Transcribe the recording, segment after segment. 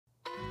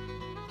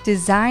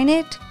Design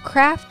it,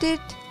 craft it,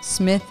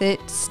 smith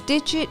it,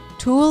 stitch it,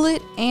 tool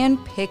it,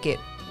 and pick it.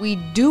 We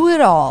do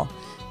it all.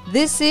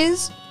 This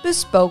is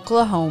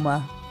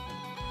Bespokelahoma.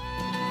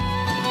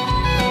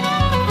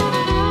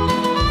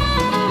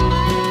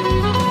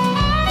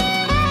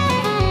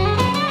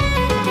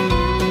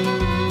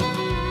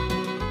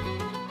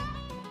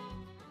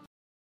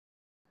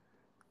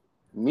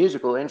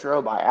 Musical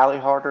intro by Allie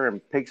Harder and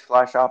Pig's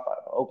Fly Shop out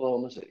of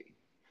Oklahoma City.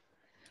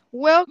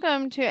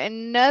 Welcome to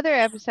another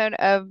episode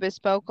of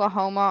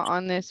Bespokelahoma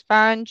on this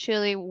fine,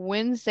 chilly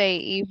Wednesday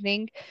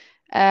evening.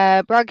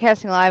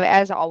 Broadcasting live,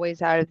 as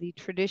always, out of the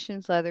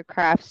Traditions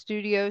Leathercraft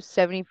Studios,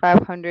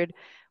 7500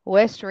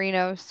 West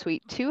Reno,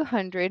 Suite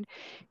 200.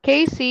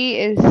 Casey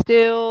is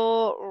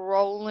still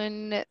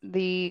rolling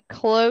the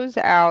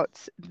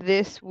closeouts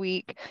this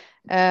week.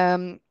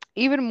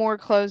 Even more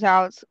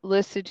closeouts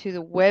listed to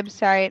the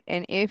website.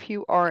 And if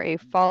you are a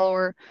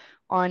follower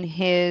on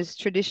his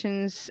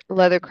Traditions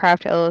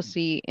Leathercraft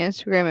LLC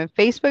Instagram and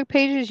Facebook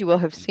pages, you will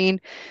have seen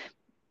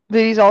that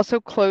he's also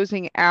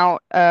closing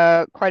out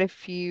quite a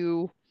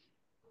few,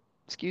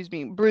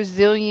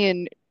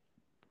 Brazilian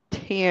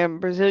hair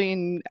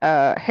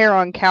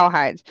on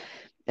cowhides.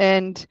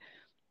 And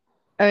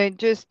I mean,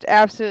 just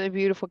absolutely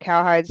beautiful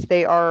cowhides.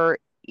 They are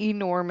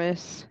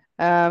enormous.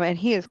 And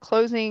he is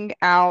closing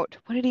out,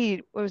 what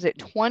was it,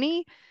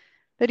 20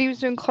 that he was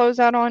doing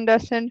closeout on,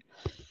 Dustin?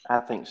 I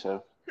think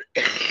so.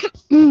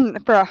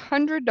 For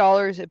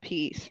 $100 a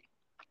piece.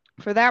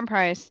 For that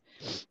price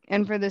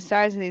and for the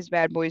size of these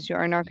bad boys, you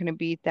are not going to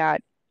beat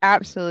that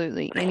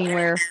absolutely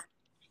anywhere.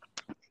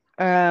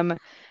 I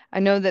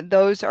know that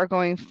those are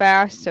going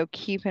fast, so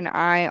keep an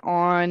eye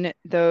on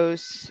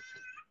those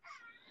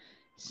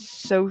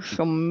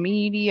social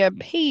media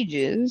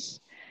pages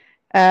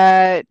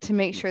to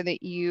make sure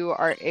that you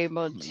are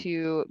able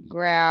to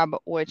grab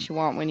what you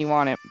want when you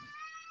want it.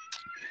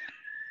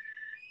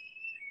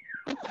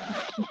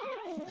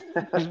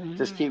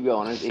 Just keep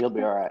going. He'll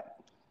be all right.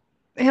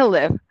 He'll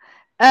live.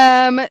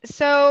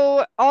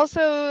 So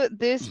also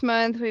this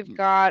month we've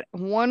got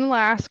one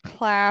last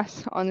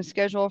class on the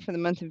schedule for the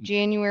month of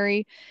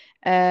January.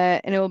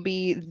 And it will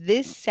be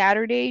this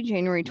Saturday,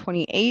 January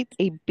 28th,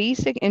 a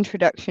basic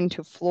introduction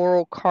to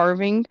floral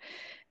carving.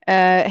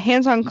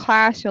 Hands-on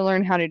class, you'll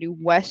learn how to do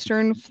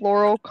Western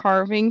floral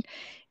carving.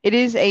 It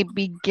is a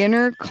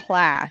beginner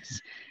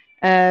class.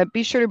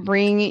 Be sure to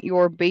bring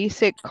your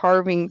basic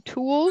carving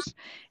tools,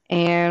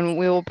 and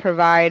we will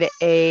provide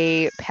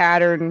a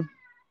pattern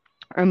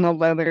on the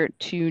leather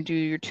to do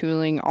your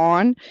tooling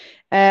on.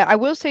 I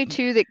will say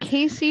too that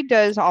Casey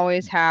does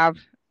always have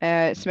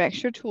some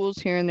extra tools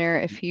here and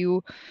there if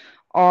you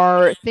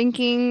are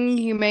thinking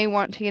you may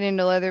want to get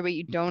into leather but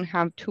you don't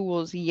have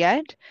tools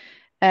yet.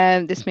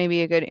 This may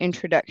be a good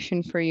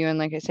introduction for you. And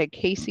like I said,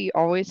 Casey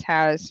always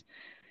has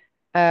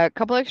a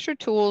couple extra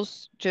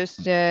tools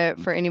just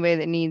for anybody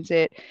that needs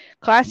it.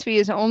 Class fee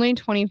is only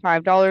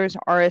 $25.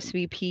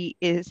 RSVP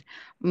is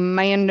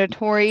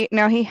mandatory.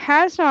 Now, he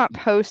has not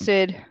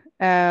posted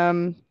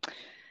a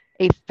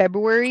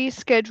February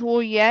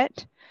schedule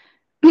yet,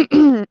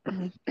 but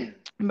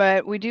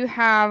we do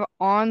have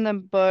on the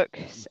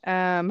books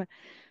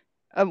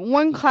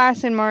one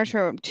class in March,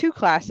 or two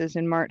classes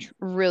in March,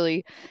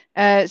 really.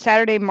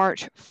 Saturday,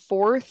 March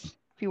 4th,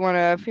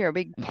 if you're a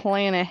big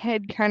plan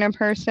ahead kind of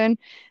person.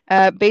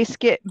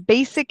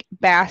 Basic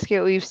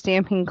basket weave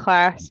stamping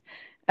class.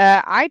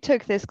 I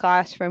took this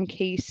class from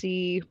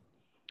Casey,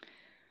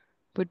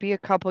 would be a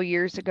couple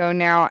years ago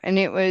now, and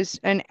it was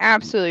an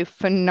absolutely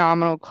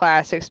phenomenal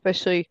class,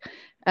 especially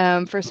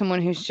for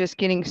someone who's just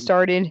getting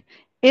started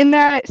in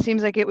that. It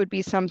seems like it would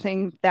be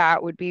something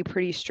that would be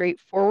pretty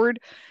straightforward.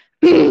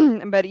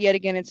 But yet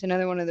again, it's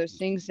another one of those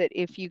things that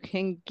if you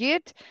can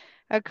get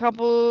a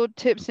couple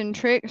tips and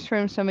tricks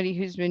from somebody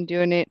who's been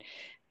doing it,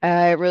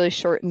 it really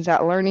shortens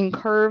that learning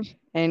curve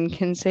and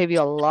can save you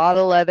a lot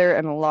of leather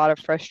and a lot of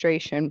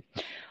frustration.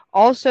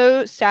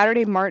 Also,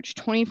 Saturday, March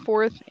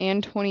 24th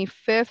and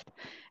 25th,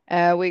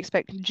 we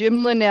expect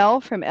Jim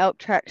Linnell from Elk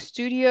Track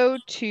Studio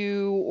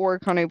to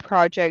work on a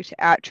project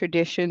at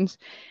Traditions.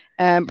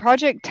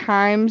 Project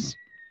times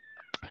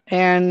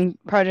and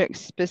project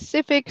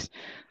specifics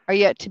are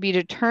yet to be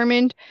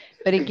determined.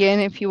 But again,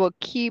 if you will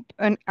keep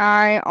an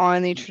eye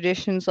on the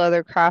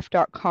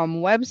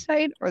traditionsleathercraft.com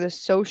website or the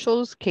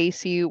socials,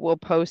 Casey will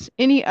post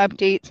any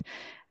updates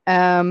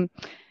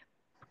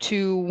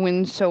to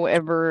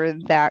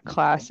whensoever that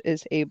class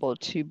is able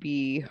to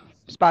be,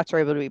 spots are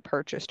able to be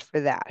purchased for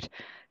that.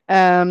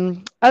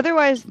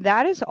 Otherwise,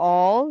 that is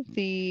all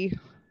the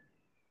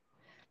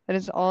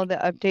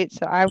updates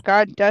that I've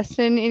got.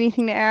 Dustin,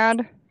 anything to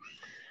add?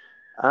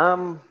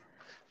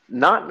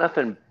 Not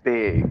nothing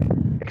big,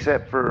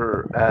 except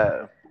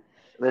for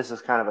this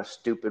is kind of a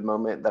stupid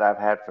moment that I've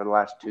had for the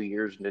last 2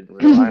 years and didn't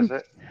realize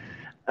it.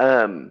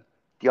 Do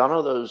y'all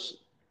know those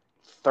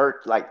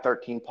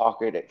 13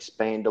 pocket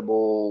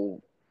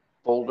expandable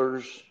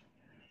folders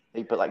that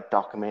you put like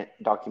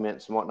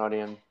documents and whatnot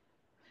in?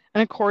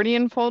 An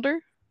accordion folder?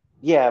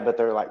 Yeah, but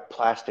they're like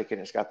plastic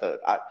and it's got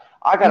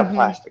I got a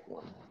plastic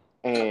one.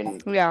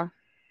 And yeah,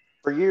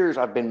 for years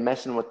I've been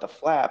messing with the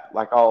flap.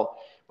 Like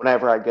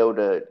whenever I go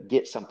to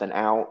get something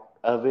out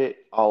of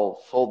it,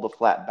 I'll fold the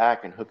flap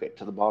back and hook it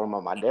to the bottom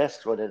of my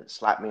desk so it doesn't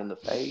slap me in the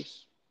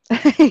face.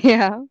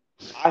 Yeah.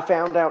 I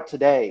found out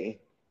today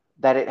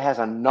that it has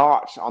a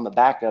notch on the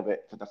back of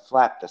it for the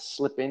flap to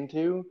slip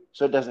into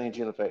so it doesn't hit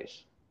you in the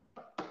face.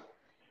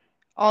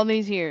 All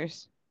these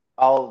years.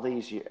 All of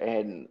these years.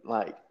 And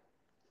like,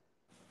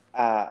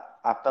 I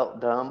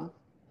felt dumb,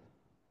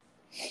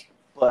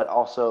 but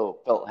also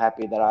felt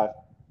happy that I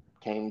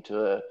came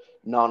to a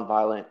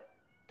nonviolent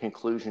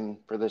conclusion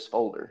for this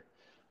folder.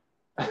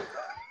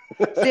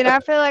 See, and I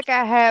feel like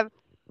I have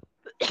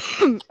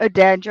a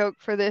dad joke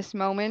for this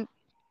moment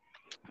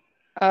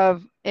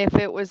of if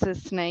it was a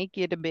snake,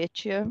 it'd have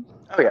bit you.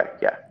 Oh yeah,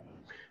 yeah.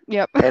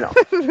 Yep.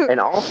 And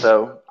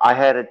also, I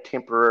had a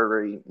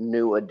temporary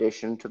new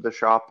addition to the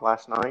shop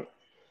last night.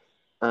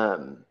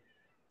 Um,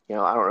 I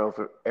don't know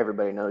if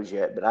everybody knows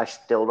yet, but I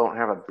still don't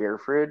have a beer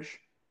fridge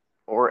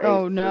or a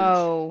Oh fridge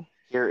no.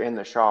 here in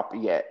the shop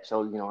yet.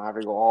 So, I have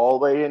to go all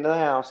the way into the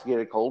house to get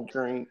a cold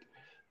drink.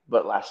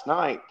 But last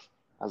night,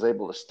 I was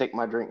able to stick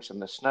my drinks in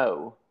the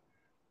snow.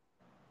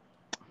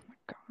 Oh my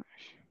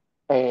gosh.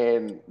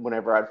 And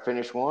whenever I'd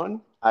finish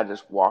one, I'd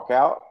just walk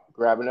out,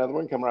 grab another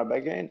one, come right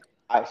back in,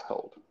 ice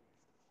cold.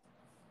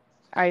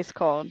 Ice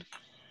cold.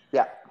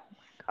 Yeah,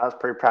 I was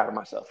pretty proud of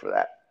myself for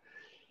that.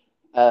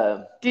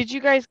 Did you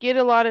guys get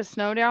a lot of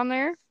snow down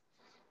there?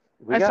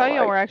 I saw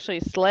y'all were actually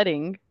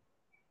sledding.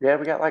 Yeah,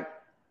 we got like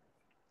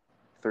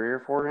 3 or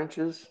 4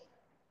 inches.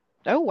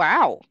 Oh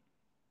wow.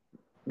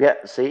 Yeah,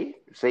 see,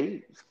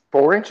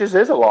 4 inches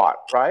is a lot,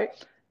 right?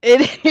 Yeah,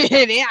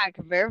 I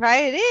can verify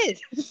it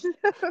is.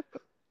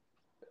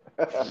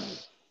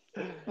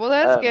 Well,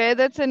 that's good.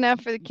 That's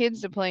enough for the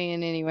kids to play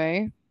in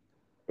anyway.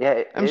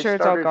 Yeah, I'm sure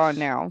it's all gone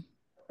now.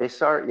 It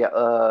started, yeah.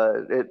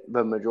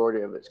 The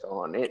majority of it's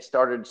gone. It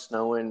started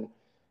snowing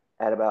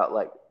at about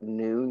like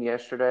noon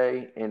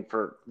yesterday, and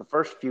for the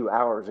first few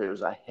hours, it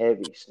was a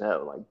heavy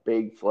snow, like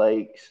big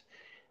flakes.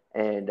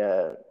 And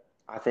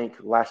I think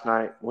last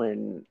night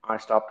when I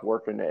stopped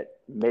working at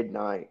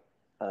midnight,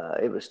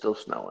 it was still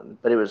snowing,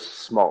 but it was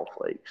small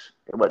flakes.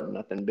 It wasn't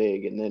nothing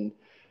big, and then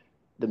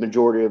the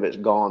majority of it's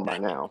gone by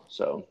now.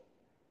 So,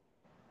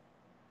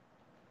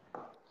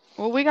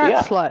 well, we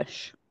got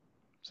slush,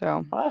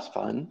 so that's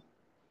fun.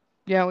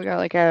 Yeah, we got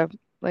like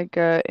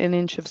an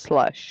inch of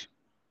slush.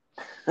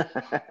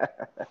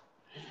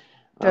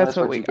 That's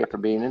what you get for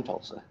being in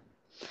Tulsa.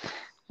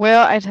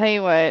 Well, I tell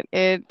you what,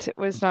 it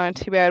was not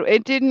too bad.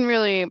 It didn't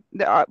really,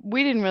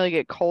 we didn't really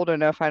get cold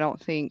enough, I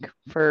don't think,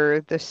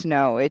 for the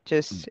snow.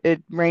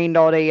 It rained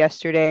all day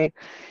yesterday,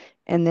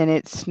 and then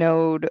it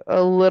snowed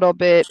a little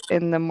bit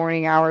in the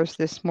morning hours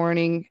this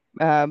morning,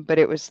 but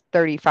it was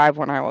 35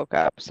 when I woke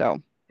up, so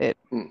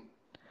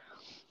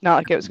not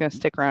like it was going to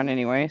stick around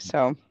anyway,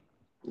 so.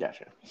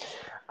 Gotcha.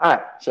 All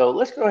right, so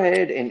let's go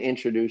ahead and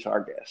introduce our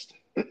guest.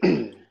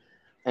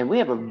 And we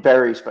have a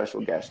very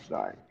special guest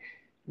tonight.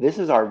 This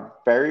is our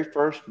very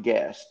first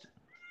guest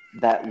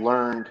that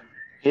learned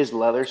his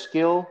leather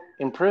skill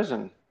in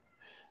prison.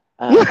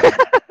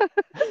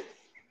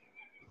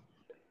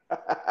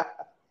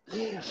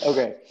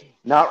 Okay,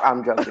 no,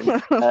 I'm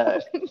joking.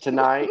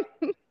 Tonight,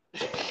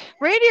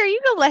 Randy, are you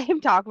gonna let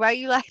him talk about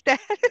you like that?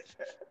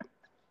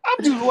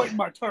 I'm just waiting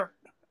my turn.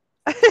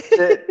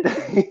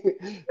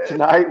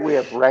 Tonight we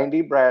have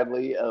Randy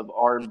Bradley of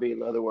R&B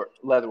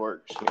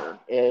Leatherworks here.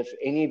 If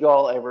any of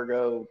y'all ever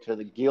go to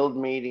the guild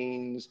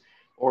meetings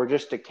or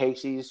just to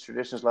Casey's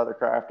Traditions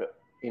Leathercraft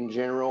in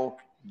general,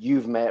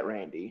 you've met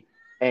Randy.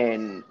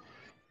 And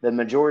the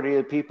majority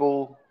of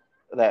people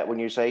that when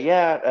you say,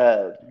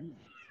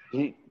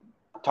 you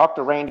talk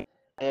to Randy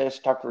about this,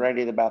 talk to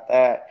Randy about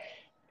that,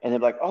 and they're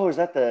like, oh, is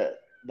that the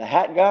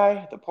hat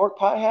guy, the pork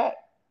pie hat?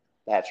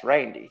 That's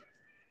Randy.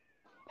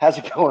 How's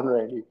it going,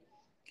 Randy?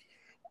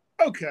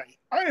 Okay,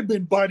 I have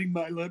been biting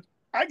my lip.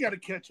 I got to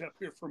catch up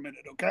here for a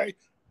minute, okay?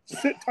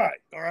 Sit tight,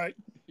 all right?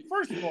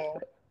 First of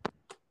all,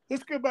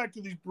 let's go back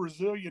to these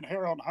Brazilian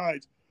hair-on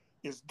hides.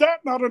 Is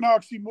that not an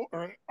oxymoron,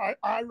 or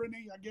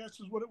irony, I guess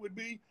is what it would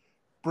be?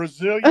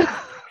 Brazilian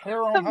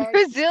hair-on hides?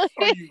 Brazilian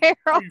hair-on.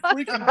 Are you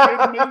freaking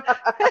kidding me?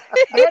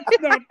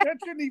 That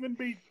shouldn't even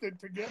be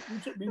together. We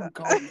shouldn't even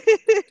call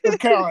them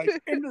cow hides.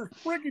 And they're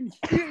friggin'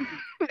 huge.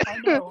 I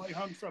know, I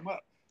hung some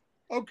up.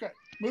 Okay,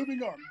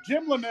 moving on.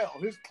 Jim Linnell,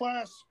 his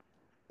class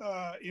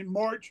in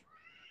March,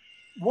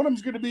 one of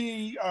them's going to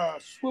be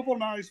Swivel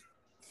Knife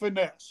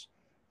Finesse.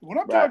 When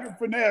I'm talking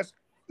finesse,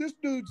 this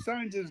dude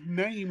signs his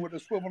name with a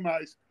swivel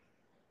knife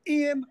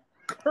in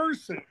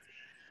cursive.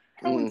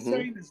 How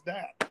insane is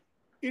that?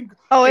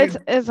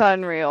 It's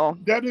unreal.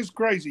 That is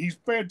crazy. He's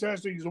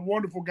fantastic. He's a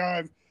wonderful guy.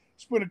 I've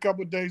spent a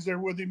couple of days there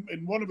with him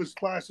in one of his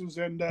classes,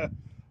 and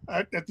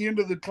at the end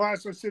of the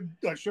class,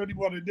 I showed him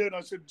what I did.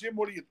 I said, Jim,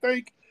 what do you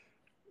think?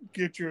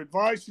 Get your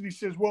advice. And he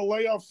says, well,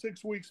 lay off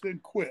 6 weeks, then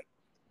quit.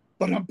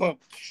 But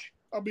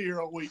I'll be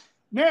here all week.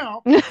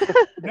 Now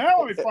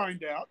I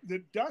find out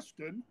that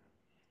Dustin,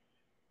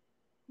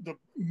 the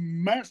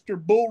master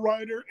bull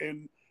rider,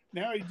 and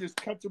now he just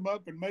cuts them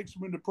up and makes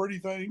them into pretty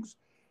things,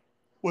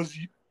 was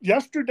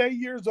yesterday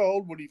years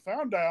old when he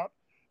found out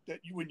that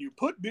when you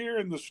put beer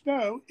in the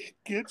snow, it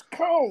gets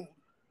cold.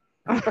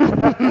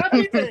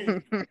 Happy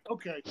day.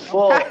 Okay.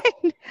 Well,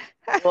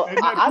 And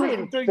that I freaking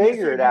didn't thing you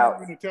figure said it you out.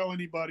 weren't going to tell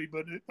anybody,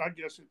 but I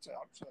guess it's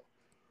out. So,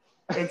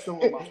 and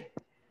so am I.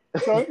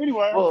 So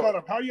anyway, I'm caught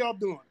up. How y'all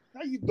doing?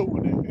 How you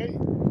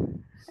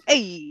doing?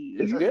 Hey.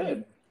 It's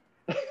good.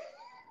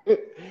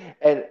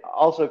 And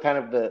also kind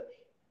of the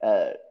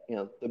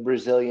the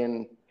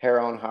Brazilian hair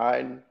on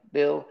hide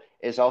deal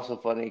is also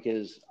funny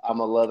because I'm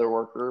a leather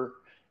worker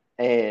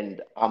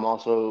and I'm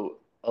also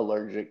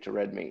allergic to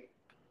red meat.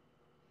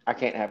 I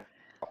can't have,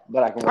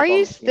 but I can Are work on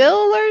you the skin.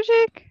 still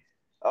allergic?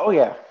 Oh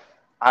yeah,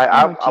 Oh,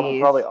 I will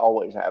geez. probably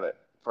always have it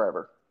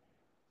forever.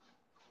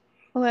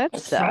 Well, that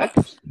That sucks.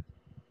 sucks.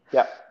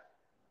 Yeah,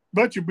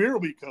 But your beer will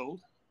be cold.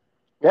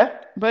 yeah,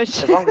 But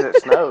as long as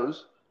it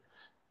snows.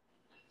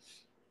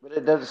 But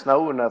it doesn't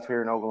snow enough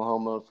here in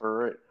Oklahoma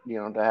for it,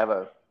 to have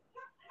a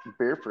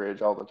beer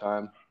fridge all the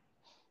time.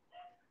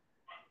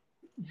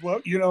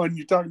 Well, and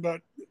you talk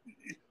about,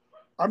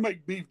 I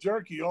make beef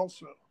jerky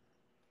also,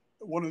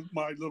 one of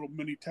my little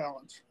mini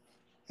talents.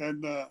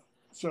 And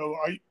so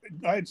I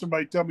had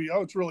somebody tell me,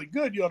 oh, it's really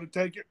good. You ought to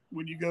take it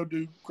when you go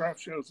do craft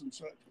shows and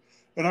such.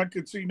 And I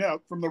could see now,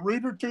 from the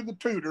rooter to the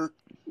tutor,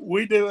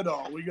 we do it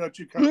all. We got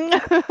you covered.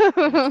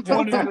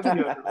 One end or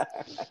the other.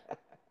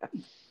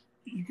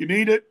 You can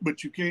eat it,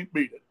 but you can't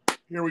beat it.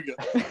 Here we go.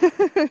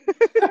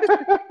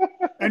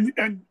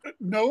 And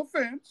no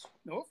offense,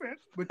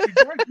 but you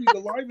guys need to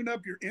liven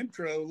up your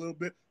intro a little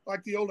bit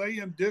like the old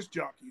AM disc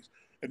jockeys.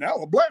 And now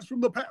a blast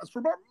from the past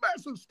from our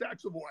massive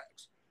stacks of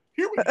wax.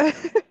 Here we go.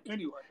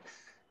 Anyway.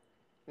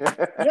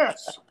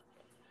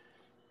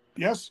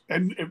 Yes.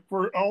 And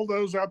for all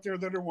those out there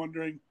that are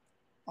wondering,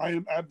 I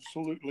am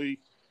absolutely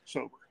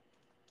sober.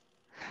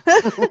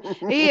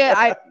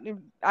 Yeah,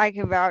 I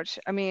can vouch.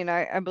 I mean,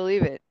 I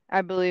believe it.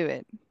 I believe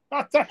it.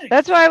 Oh, thanks.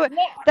 That's why we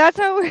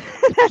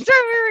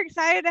were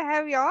excited to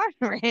have you on,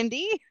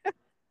 Randy.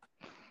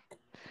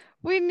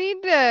 We need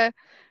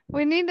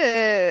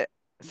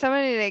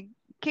somebody to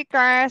kick our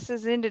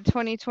asses into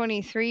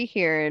 2023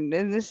 here, and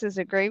this is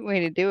a great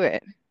way to do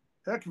it.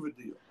 Heck of a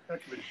deal.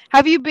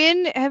 Have you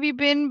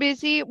been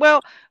busy?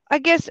 Well, I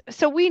guess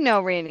so. We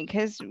know Randy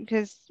because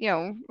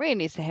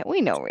Randy's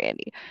we know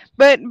Randy,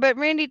 but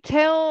Randy,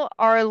 tell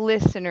our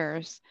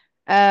listeners,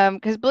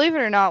 because believe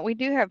it or not, we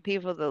do have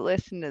people that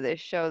listen to this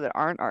show that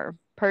aren't our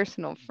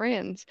personal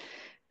friends.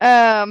 Go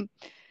ahead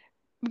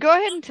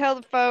and tell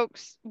the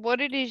folks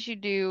what it is you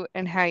do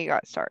and how you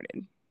got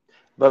started.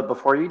 But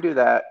before you do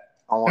that,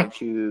 I want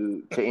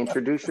you to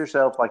introduce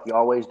yourself like you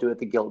always do at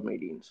the guild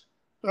meetings.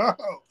 That.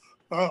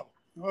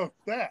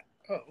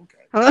 Oh,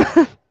 okay.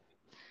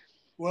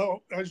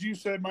 Well, as you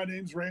said, my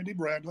name's Randy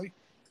Bradley.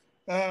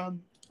 I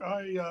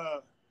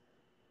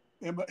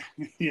am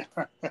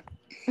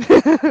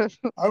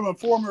I'm a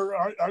former.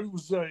 I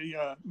was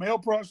a male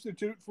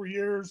prostitute for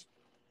years.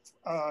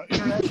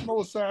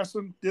 International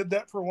assassin. Did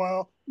that for a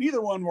while.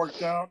 Neither one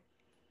worked out.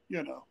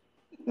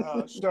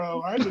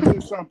 So I had to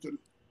do something,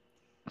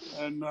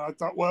 and I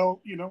thought,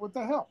 well, what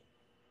the hell?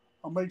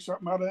 I'll make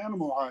something out of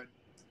animal hide,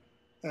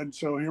 and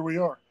so here we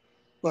are.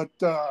 But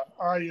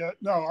I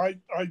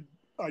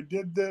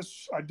did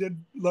this. I did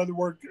leather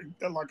work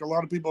like a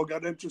lot of people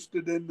got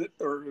interested in it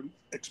or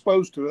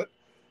exposed to it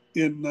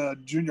in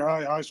junior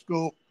high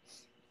school,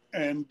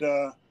 and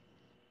kind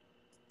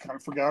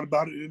of forgot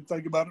about it. Didn't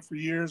think about it for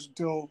years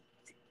until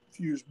a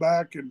few years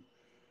back, and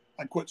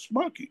I quit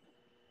smoking.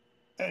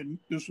 And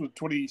this was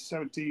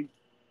 2017,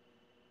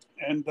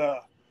 and I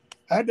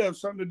had to have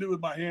something to do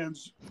with my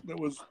hands that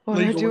was what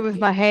do I do with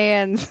my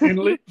hands?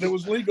 That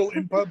was legal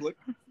in public.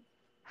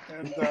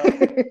 And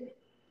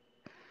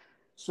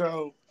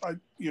so I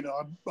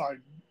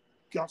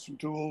got some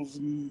tools,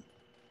 and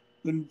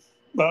then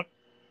about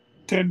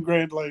 10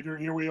 grand later,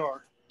 here we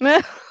are.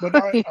 But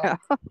I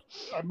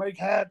make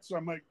hats. I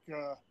make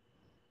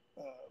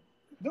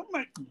don't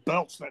make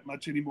belts that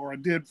much anymore. I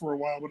did for a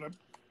while, but I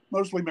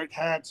mostly make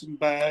hats and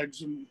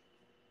bags and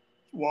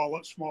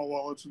wallets, small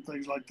wallets and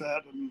things like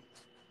that,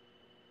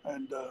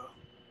 and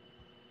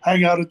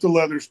hang out at the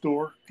leather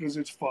store because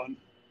it's fun.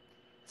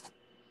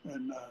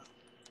 And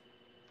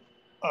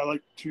I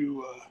like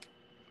to.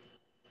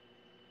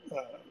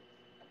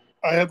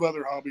 I have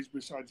other hobbies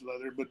besides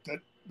leather, but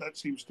that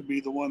seems to be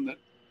the one that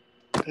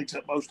takes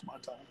up most of my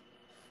time.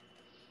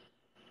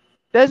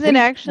 Does it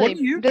actually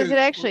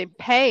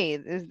pay?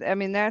 That's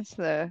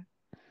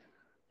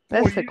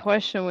the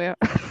question we.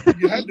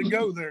 You had to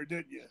go there,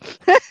 didn't you?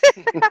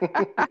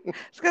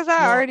 It's because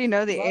I already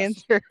know the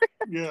answer.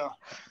 Yeah.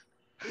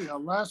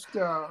 Last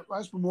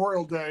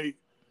Memorial Day,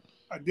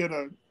 I did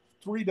a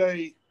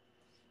 3-day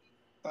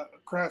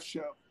craft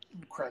show.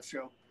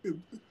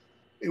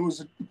 It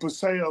was a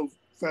Paseo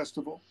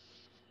festival,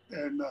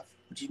 and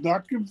which is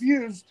not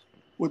confused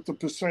with the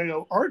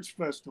Paseo Arts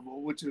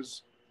Festival, which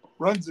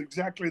runs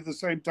exactly the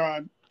same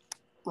time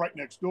right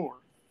next door.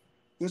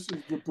 This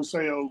is the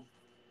Paseo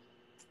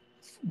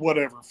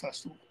whatever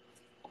festival.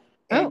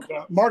 And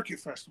Market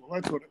Festival,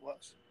 that's what it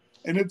was.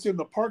 and it's in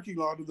the parking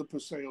lot of the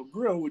Paseo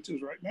Grill, which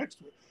is right next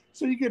to it.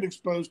 So you get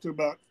exposed to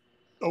about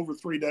over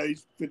 3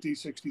 days, 50,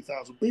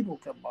 60,000 people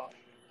come by.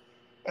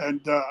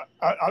 And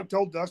I've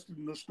told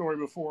Dustin this story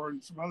before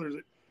and some others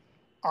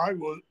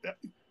that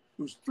it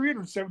was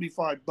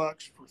 $375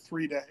 for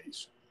 3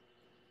 days.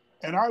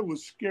 And I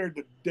was scared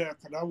to death.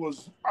 And I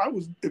was,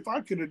 if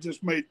I could have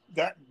just made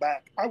that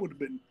back, I would have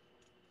been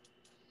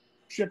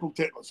shickle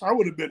titless. I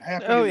would have been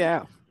happy. Oh,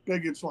 yeah.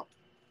 Big and slow.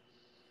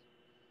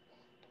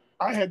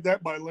 I had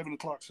that by 11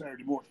 o'clock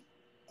Saturday morning.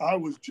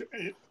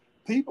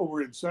 People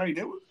were insane.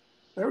 They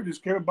were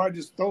just coming by,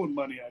 just throwing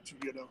money at you,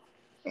 you know.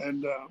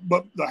 And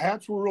but the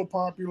hats were real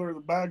popular.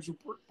 The bags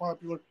were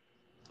popular.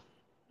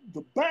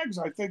 The bags,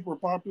 I think, were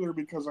popular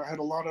because I had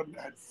a lot of them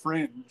that had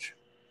fringe.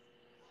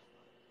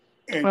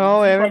 And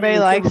everybody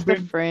likes the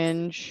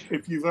fringe.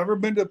 If you've ever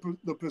been to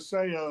the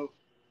Paseo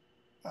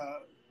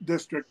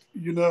district,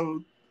 you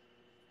know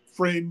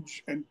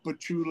fringe and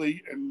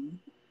patchouli and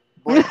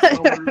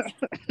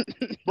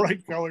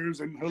bright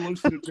colors and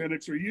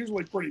hallucinogenics are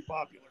usually pretty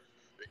popular.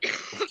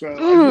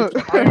 So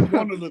I am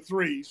one of the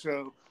three.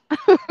 So,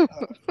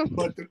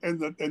 but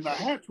the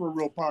hats were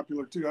real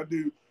popular too. I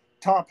do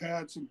top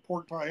hats and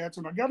pork pie hats,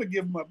 and I got to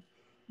give my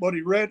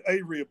buddy Red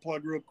Avery a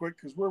plug real quick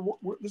because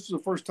this is the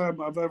first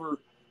time I've ever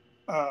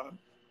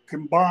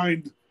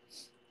combined,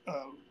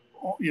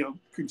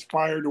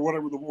 conspired or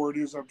whatever the word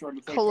is. I'm trying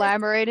to think.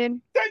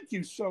 Collaborated. Thank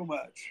you so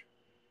much.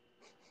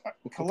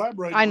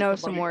 Collaborated. I know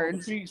some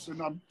words. Piece,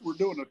 and we're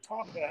doing a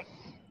top hat,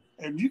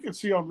 and you can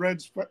see on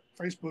Red's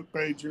Facebook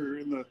page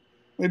or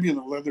maybe in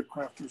the Leather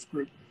Crafters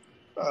group,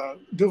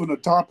 doing a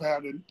top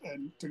hat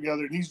and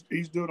together. And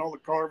he's doing all the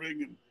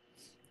carving, and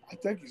I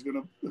think he's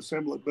going to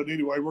assemble it. But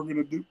anyway, we're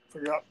going to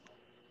figure out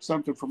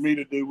something for me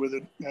to do with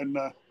it, and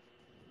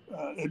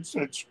it's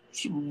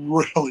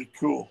really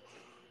cool.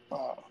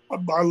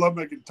 I love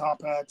making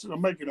top hats, and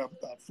I'm making a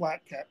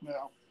flat cap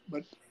now,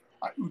 but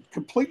it would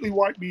completely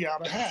wipe me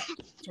out of hat.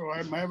 So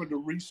I'm having to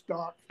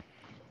restock,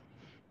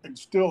 and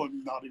still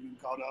am not even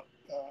caught up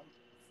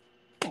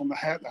on the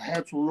hat. The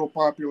hats were real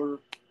popular.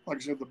 Like I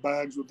said, the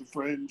bags with the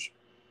fringe.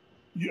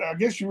 I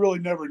guess you really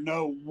never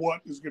know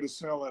what is going to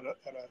sell at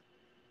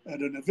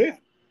an event.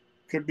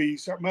 Could be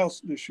something else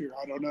this year.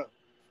 I don't know,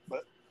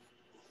 but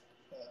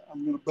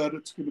I'm going to bet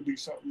it's going to be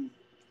something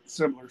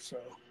similar. So.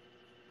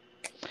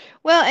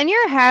 Well, and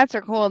your hats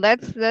are cool.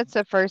 That's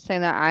the first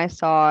thing that I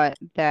saw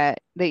that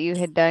you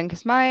had done,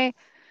 because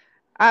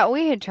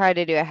we had tried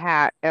to do a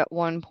hat at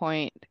one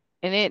point,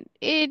 and it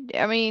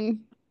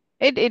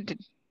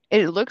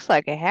looks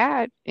like a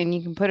hat, and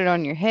you can put it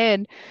on your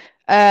head,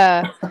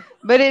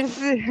 but it's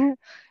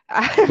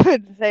I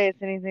wouldn't say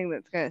it's anything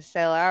that's going to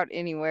sell out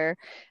anywhere.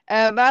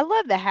 But I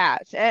love the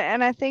hats,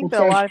 and I think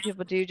that a lot of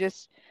people do.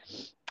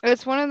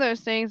 It's one of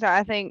those things that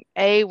I think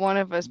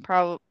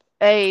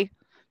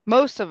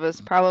most of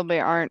us probably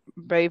aren't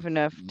brave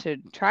enough to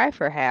try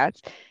for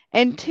hats.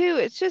 And two,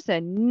 it's just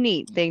a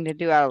neat thing to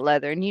do out of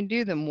leather, and you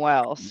do them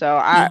well. So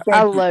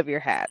I love your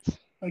hats.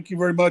 Thank you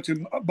very much.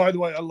 And by the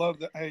way, I love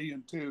the A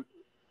and two.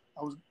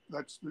 I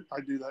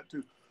do that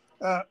too.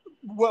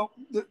 Well,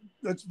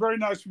 that's very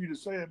nice of you to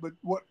say it, but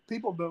what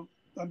people don't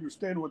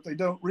understand, what they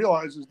don't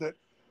realize is that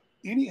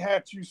any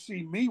hats you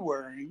see me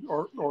wearing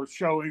or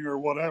showing or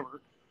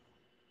whatever,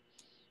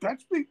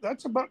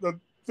 that's about the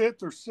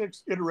 5th or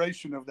 6th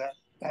iteration of that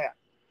hat.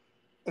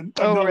 And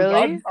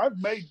really?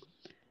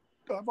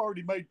 I've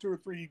already made 2 or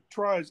 3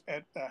 tries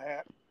at a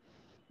hat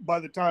by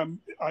the time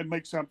I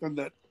make something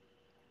that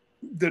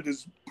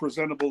is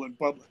presentable in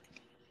public.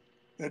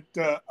 But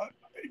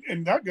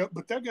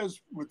that goes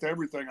with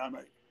everything I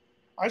make.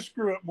 I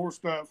screw up more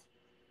stuff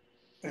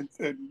and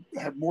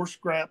have more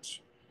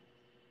scraps.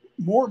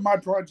 More of my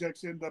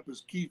projects end up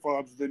as key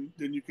fobs than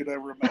you could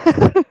ever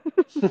imagine.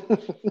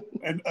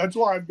 And that's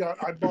why I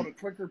bought a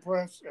clicker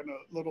press and a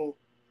little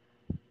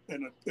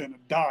and a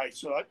die,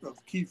 so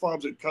of key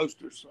fobs and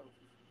coasters. So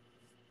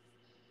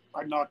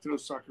I knocked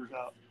those suckers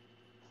out.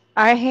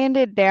 I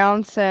handed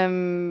down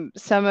some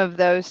of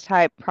those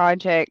type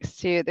projects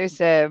to.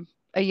 There's a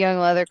young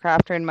leather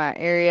crafter in my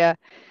area,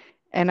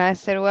 and I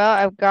said, well,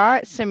 I've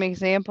got some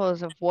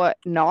examples of what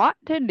not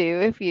to do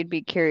if you'd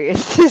be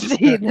curious to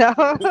see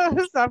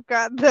those. I've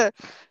got the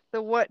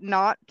what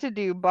not to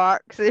do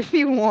box if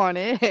you want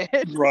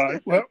it.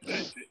 Right. Well,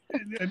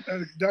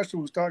 and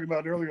Dustin was talking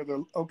about earlier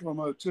the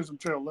Oklahoma Chisholm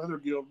Trail Leather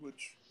Guild,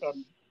 which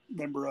I'm a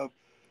member of.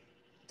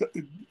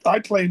 I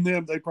claim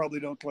them; they probably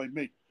don't claim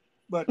me.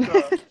 But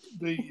damn,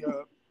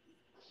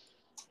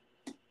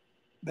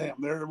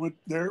 there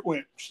it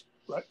went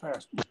right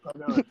past me.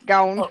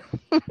 Gone.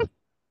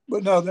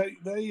 But no,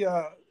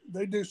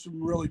 they do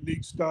some really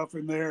neat stuff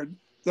in there, and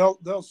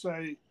they'll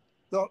say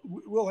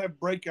we'll have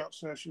breakout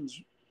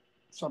sessions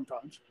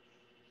sometimes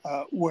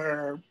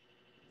where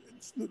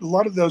a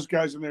lot of those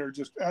guys in there are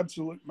just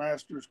absolute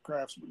masters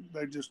craftsmen.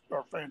 They just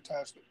are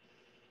fantastic.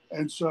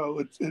 And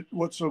so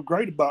what's so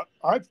great about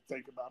it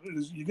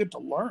is you get to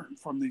learn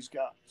from these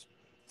guys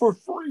for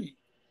free.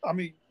 I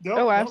mean,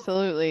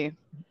 absolutely.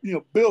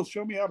 Bill,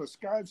 show me how to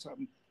skive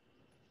something.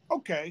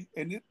 Okay,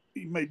 and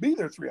you may be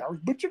there 3 hours,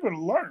 but you're going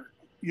to learn.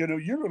 You know,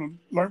 you're going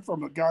to learn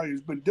from a guy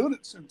who's been doing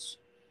it since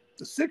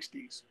the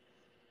 60s.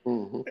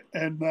 Mm-hmm.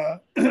 And,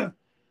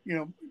 you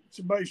know,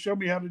 somebody show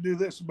me how to do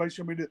this. Somebody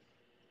show me this.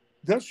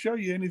 They'll show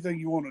you anything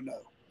you want to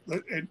know.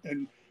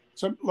 And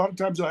a lot of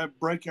times I have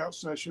breakout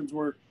sessions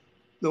where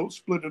they'll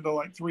split into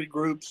like 3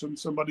 groups, and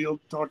somebody will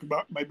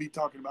maybe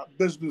talking about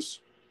business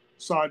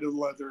side of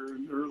leather,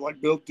 or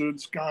like Bill doing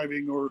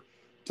skiving, or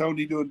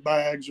Tony doing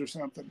bags or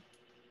something.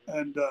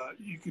 And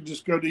you can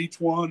just go to each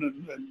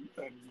one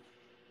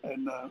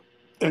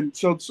and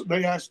so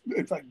they asked,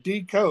 in fact,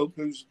 D. Cope,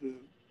 who's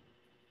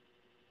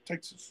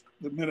takes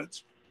the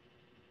minutes.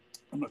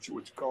 I'm not sure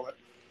what you call that.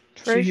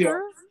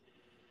 Treasurer?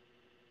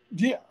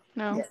 Yeah.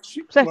 No.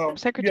 Yeah,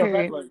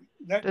 Secretary. Yeah,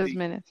 that those D,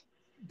 minutes.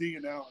 D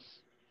and Allen.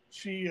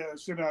 She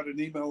sent out an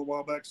email a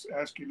while back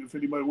asking if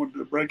anybody wanted to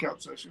do a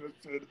breakout session. I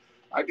said,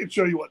 I can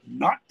show you what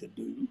not to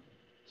do.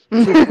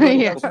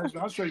 Yeah.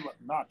 I'll show you what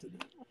not to do.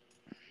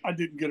 I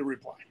didn't get a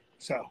reply.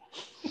 So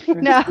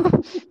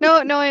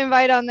No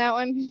invite on that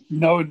one.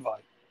 no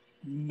invite.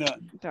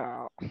 None.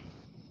 Oh.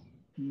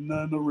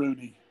 None of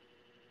Rooney.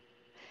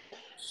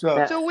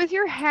 So with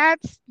your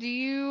hats, do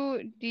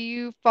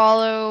you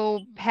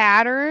follow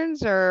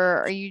patterns,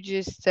 or are you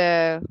just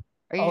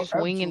just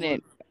winging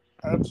it?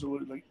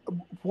 Absolutely.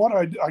 What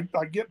I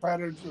get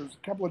patterns. There's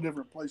a couple of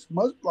different places.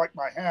 Most like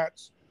my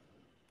hats,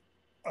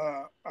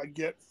 I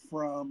get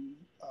from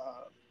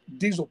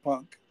Diesel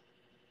Punk.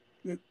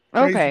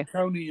 Okay.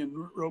 Tony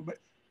in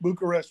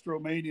Bucharest,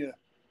 Romania.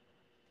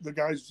 The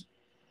guy's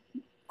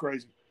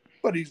crazy,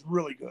 but he's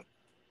really good,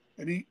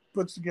 and he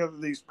puts together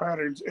these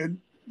patterns. And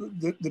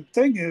the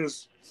thing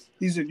is,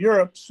 he's in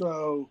Europe,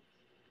 so,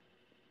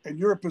 and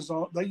Europe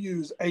they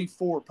use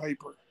A4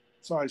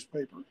 size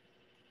paper.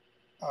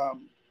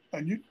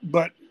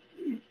 But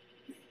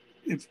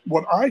if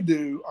what I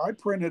do, I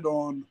print it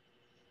on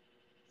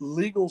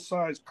legal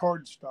size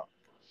cardstock,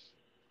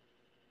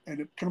 and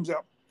it comes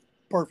out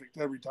perfect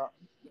every time.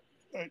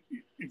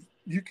 If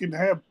you can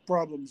have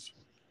problems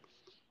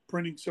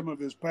printing some of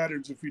his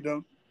patterns if you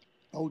don't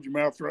hold your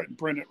mouth right and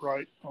print it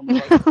right on the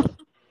right.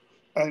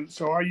 And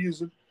so I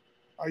use it.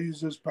 I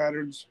use his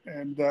patterns,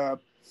 and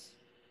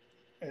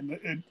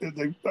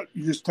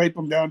you just tape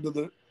them down to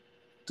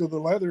the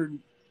leather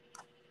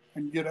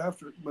and get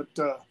after it. But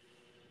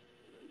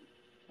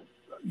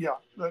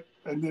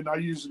and then I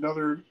use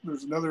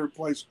there's another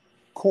place,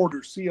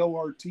 Quarter,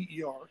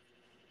 Corter.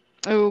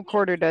 Oh,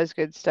 Quarter does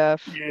good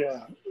stuff.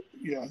 Yeah.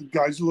 The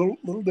guy's a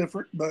little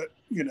different, but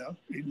you know,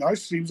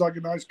 seems like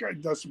a nice guy.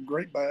 He does some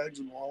great bags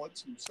and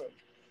wallets and such.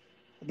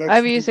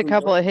 I've used a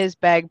couple of his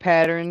bag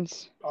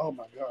patterns. Oh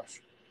my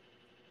gosh.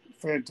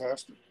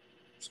 Fantastic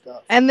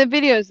stuff. And the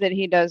videos that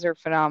he does are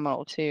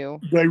phenomenal too.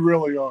 They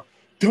really are.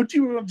 Don't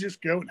you want to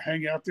just go and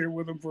hang out there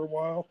with him for a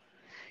while?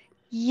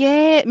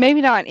 Yeah,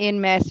 maybe not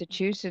in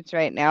Massachusetts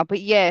right now, but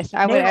yes,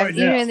 I would.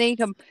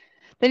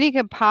 Then you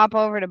can pop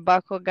over to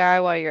Buckle Guy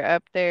while you're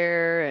up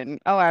there, and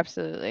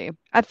absolutely.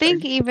 I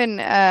think even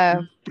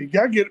he's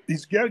got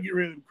to get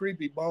rid of the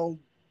creepy bald.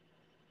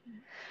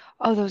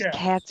 Oh, those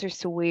cats are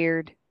so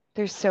weird.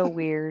 They're so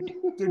weird.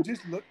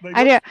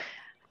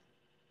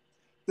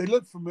 They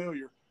look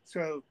familiar,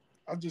 so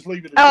I'll just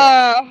leave it at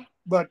that.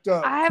 But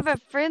I have a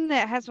friend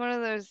that has one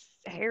of those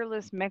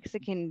hairless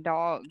Mexican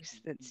dogs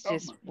that's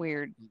just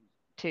weird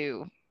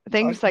too.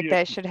 Things like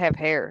that should have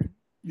hair.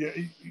 Yeah,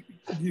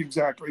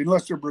 exactly.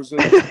 Unless they're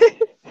Brazilian.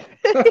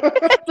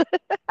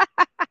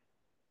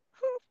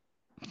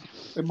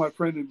 And my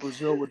friend in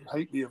Brazil would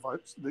hate me if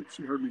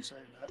she heard me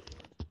saying that.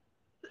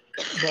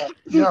 But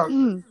yeah,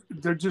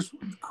 they're just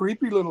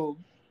creepy little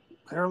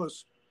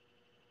hairless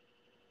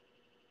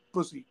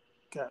pussy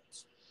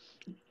cats.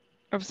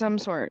 Of some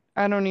sort.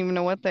 I don't even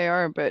know what they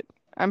are, but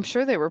I'm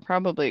sure they were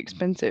probably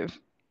expensive.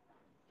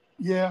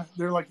 Yeah,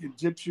 they're like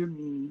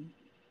Egyptian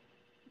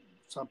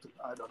something.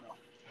 I don't know.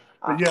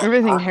 But yeah,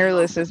 everything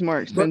hairless is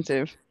more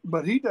expensive.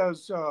 But he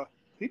does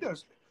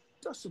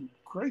some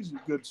crazy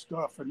good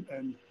stuff,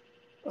 and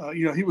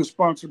he was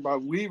sponsored by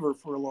Weaver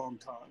for a long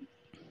time,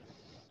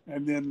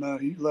 and then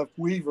he left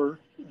Weaver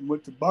and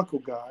went to Buckle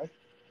Guy,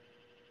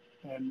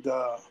 and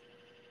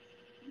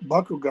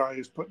Buckle Guy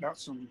is putting out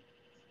some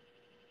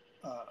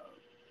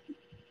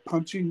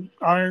punching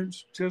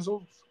irons,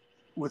 chisels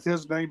with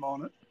his name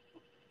on it.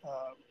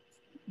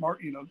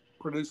 Mark,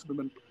 produced them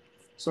and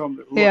some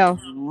that look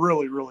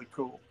really, really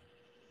cool.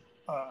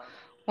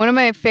 One of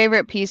my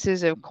favorite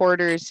pieces of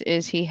Quarters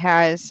is he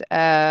has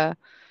a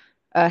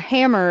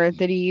hammer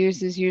that he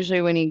uses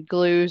usually when he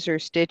glues or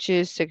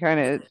stitches to kind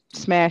of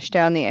smash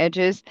down the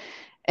edges.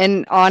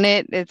 And on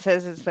it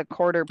says it's the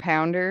Quarter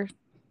Pounder.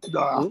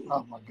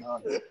 Oh my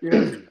God.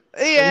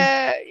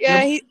 Yeah.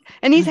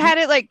 He's had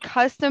it like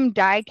custom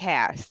die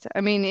cast.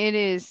 I mean, it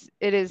is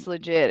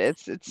legit.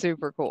 It's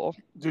super cool.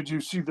 Did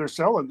you see they're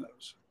selling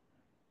those?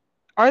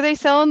 Are they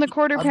selling the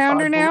Quarter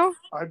Pounder now?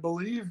 I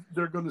believe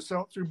they're going to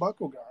sell it through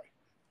Buckle Guy.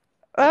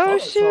 Oh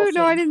shoot!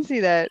 No, I didn't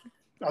see that.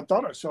 I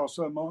thought I saw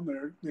some on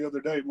there the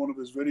other day in one of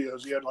his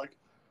videos. He had like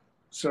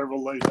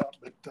several laid out,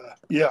 but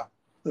yeah,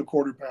 The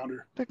quarter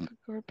pounder. The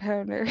quarter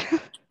pounder.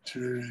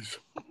 Jeez.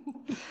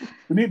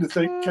 We need to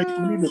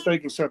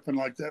think of something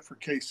like that for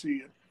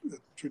KC at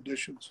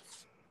Traditions.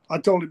 I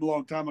told him a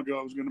long time ago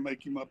I was going to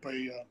make him up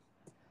a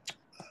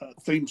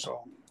theme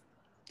song,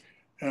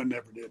 and I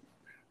never did.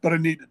 But I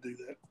need to do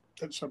that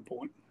at some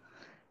point.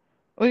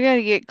 We got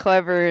to get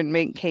clever and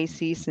make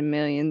KC some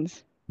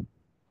millions.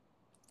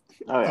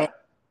 Oh yeah.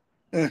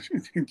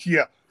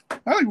 Yeah,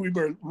 I think we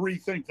better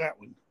rethink that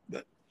one.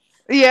 But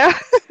Yeah.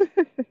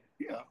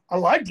 yeah, I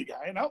like the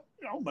guy, and I'll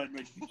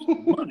make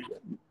some money.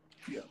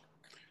 Yeah.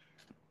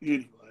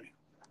 Anyway,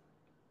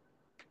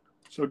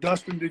 so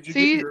Dustin, did you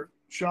get your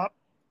shop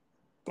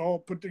all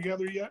put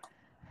together yet?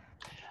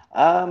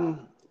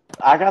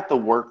 I got the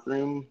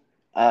workroom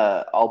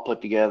all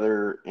put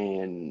together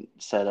and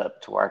set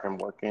up to where I can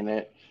work in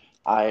it.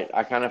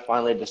 I kind of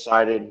finally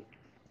decided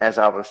as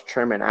I was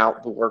trimming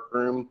out the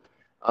workroom,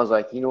 I was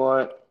like, you know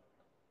what?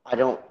 I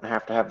don't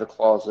have to have the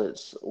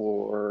closets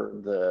or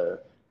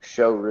the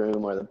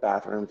showroom or the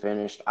bathroom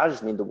finished. I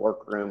just need the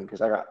workroom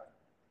because I got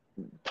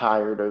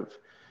tired of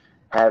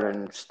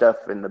having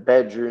stuff in the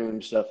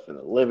bedroom, stuff in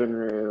the living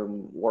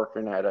room,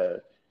 working at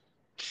a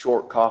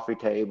short coffee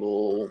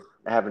table,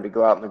 having to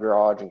go out in the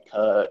garage and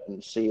cut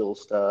and seal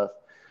stuff.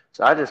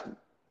 So I just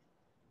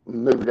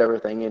moved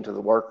everything into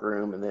the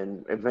workroom, and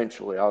then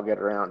eventually I'll get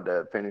around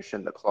to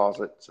finishing the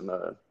closets and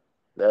the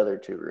other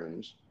two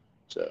rooms.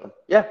 So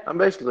yeah, I'm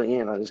basically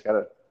in. I just got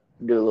to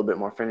do a little bit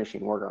more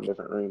finishing work on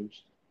different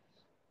rooms.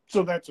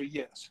 So that's a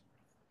yes.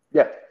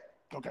 Yeah.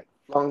 Okay.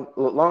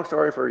 Long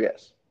story for a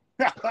yes.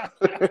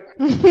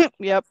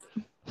 Yep.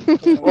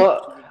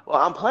 Well,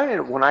 I'm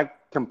planning when I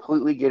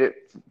completely get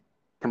it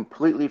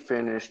completely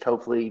finished,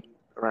 hopefully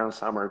around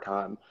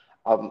summertime.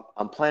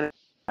 I'm planning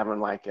on having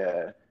like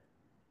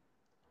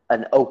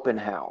an open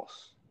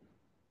house.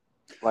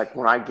 Like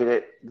when I get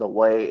it the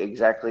way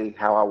exactly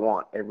how I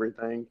want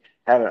everything,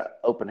 have an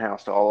open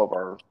house to all of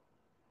our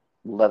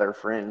leather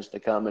friends to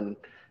come and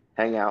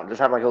hang out and just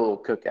have like a little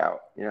cookout,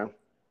 you know?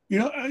 You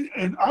know,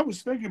 and I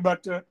was thinking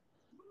about that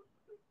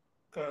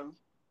a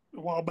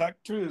while back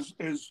too.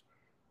 Is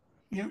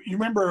you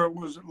remember,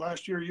 was it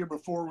last year, year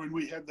before, when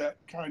we had that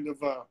kind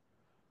of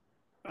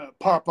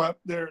pop up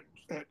there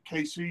at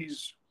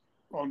KC's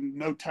on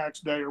No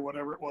Tax Day or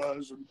whatever it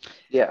was, and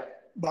Yeah.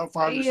 about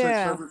 5 or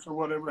 6 of us or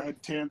whatever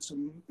had tents,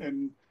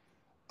 and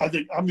I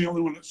think I'm the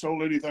only one that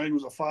sold anything. It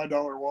was a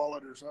 $5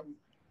 wallet or something,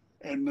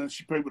 and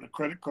she paid with a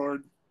credit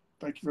card.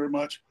 Thank you very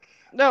much.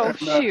 No, And,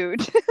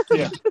 shoot.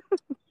 Yeah.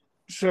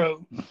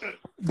 So,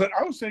 but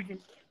I was thinking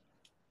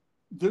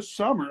this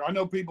summer, I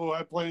know people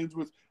have plans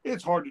with,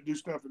 it's hard to do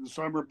stuff in the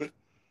summer, but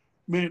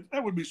man,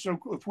 that would be so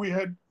cool if we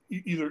had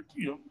either,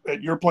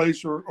 at your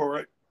place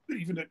or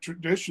even at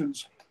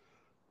Traditions,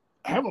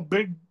 have a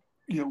big,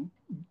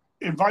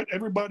 invite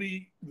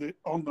everybody that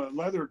on the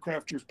Leather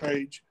Crafters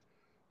page,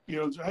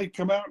 say, hey,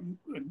 come out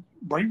and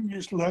bring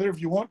your leather if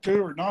you want to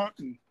or not.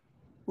 And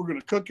we're going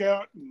to cook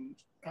out and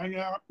hang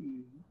out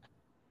and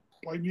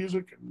play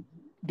music and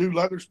do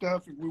leather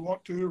stuff if we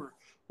want to, or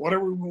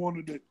whatever we want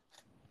to do,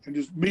 and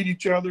just meet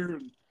each other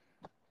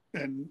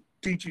and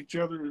teach each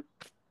other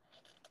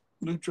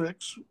new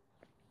tricks.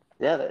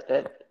 Yeah,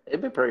 that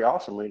it'd be pretty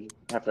awesome. We'd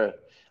have to.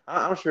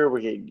 I'm sure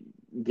we could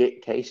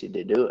get Casey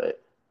to do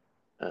it.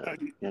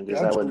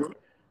 Because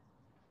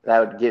that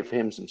would give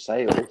him some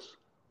sales.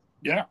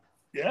 Yeah,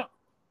 that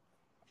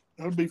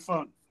would be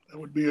fun. That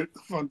would be a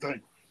fun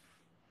thing.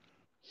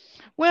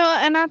 Well,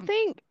 and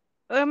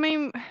I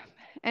mean,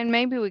 and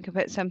maybe we could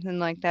put something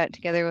like that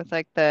together with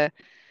like the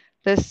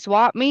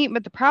swap meet.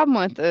 But the problem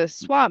with the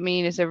swap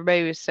meet is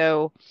everybody was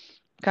so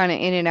kind of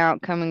in and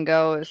out, come and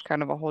go. It's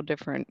kind of a whole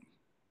different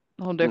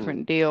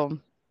deal.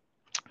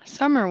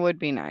 Summer would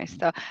be nice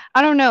though.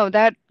 I don't know,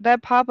 that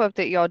pop-up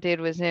that y'all did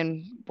was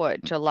in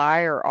what,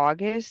 July or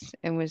August,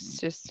 and was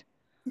just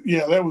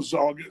that was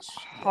August.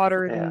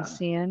 Hotter than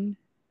sin.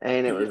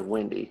 And it was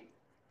windy.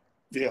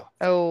 Yeah.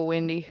 Oh,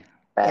 windy.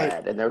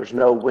 Bad, and there was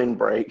no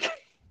windbreak.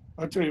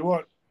 I'll tell you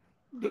what,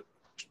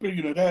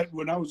 speaking of that,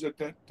 when I was at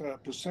that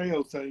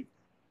Paseo thing,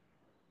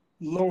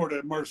 Lord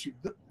have mercy,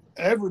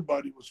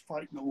 everybody was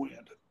fighting the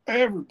wind.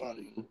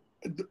 Everybody.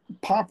 The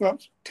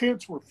pop-ups,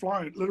 tents were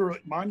flying, literally,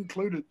 mine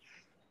included,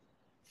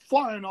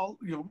 flying all,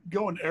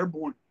 going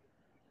airborne.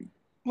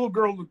 Little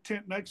girl in the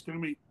tent next to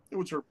me, it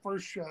was her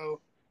first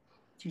show.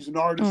 She's an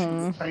artist, she's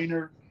a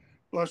painter,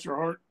 bless her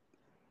heart.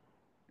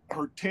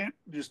 Her tent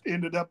just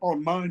ended up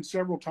on mine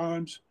several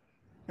times,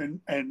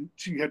 and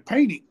she had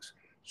paintings.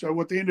 So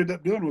what they ended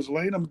up doing was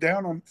laying them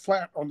down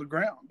flat on the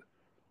ground,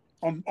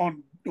 on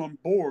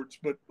boards,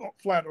 but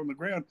flat on the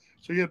ground.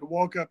 So you had to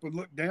walk up and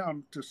look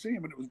down to see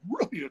them, and it was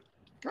really a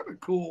kind of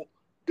cool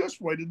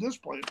way to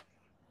display it.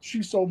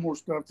 She sold more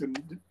stuff than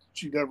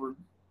she'd ever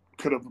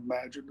could have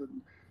imagined,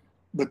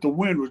 but the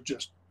wind was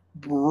just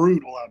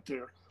brutal out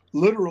there.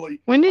 Literally.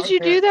 When did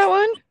you do that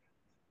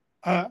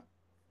one?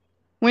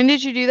 When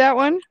did you do that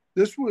one?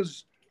 This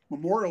was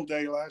Memorial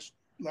Day last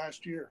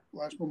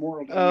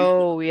Memorial Day.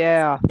 Oh,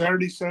 yeah.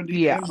 Saturday,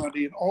 Sunday, and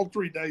Monday, and all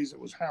 3 days it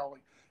was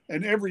howling.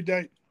 And every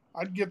day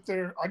I'd get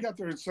there. I got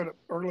there and set up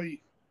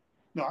early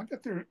No, I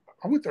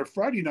went there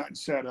Friday night and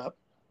sat up,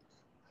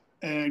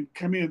 and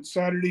come in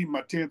Saturday.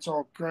 My tent's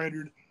all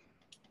cratered.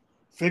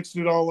 Fixed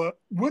it all up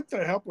with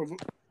the help of a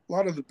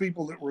lot of the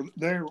people that were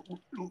there.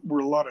 Were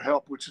a lot of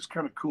help, which is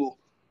kind of cool.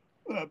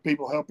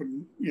 People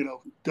helping,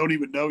 don't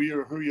even know you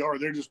or who you are.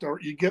 They're just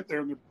you get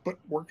there and they're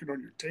working on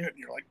your tent, and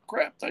you're like,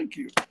 crap, thank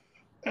you.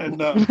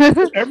 And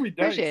every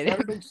day,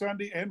 Saturday,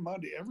 Sunday, and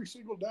Monday, every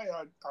single day,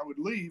 I would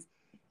leave.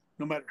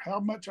 No matter how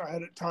much I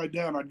had it tied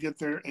down, I'd get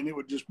there and it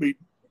would just be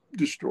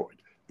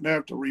destroyed, and I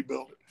have to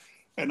rebuild it.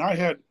 And I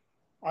had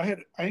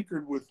it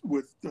anchored with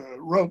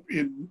rope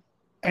in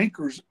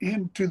anchors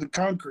into the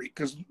concrete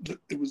because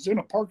it was in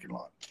a parking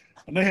lot,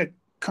 and they had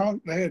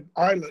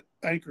eyelet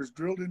anchors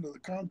drilled into the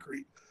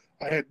concrete.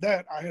 I had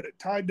that. I had it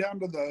tied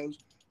down to those.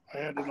 I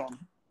had it on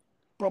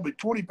probably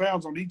 20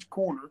 pounds on each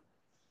corner,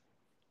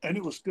 and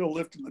it was still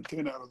lifting the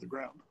tent out of the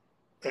ground.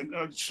 And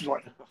it's just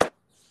like,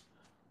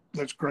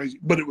 that's crazy,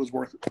 but it was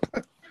worth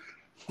it.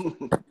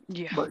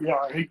 Yeah. But yeah,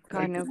 I hate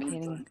no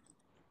kidding.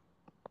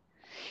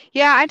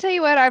 Yeah, I tell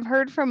you what, I've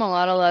heard from a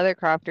lot of leather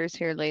crafters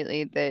here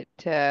lately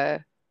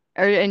that,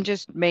 and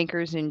just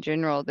makers in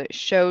general, that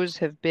shows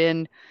have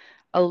been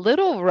a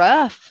little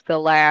rough the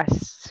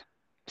last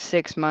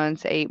 6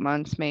 months, 8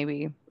 months,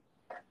 maybe.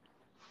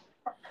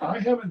 I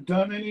haven't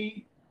done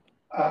any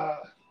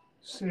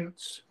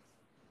since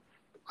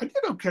I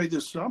did okay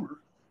this summer,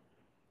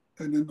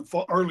 and in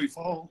the early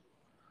fall.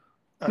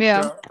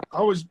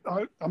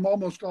 I'm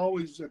almost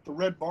always at the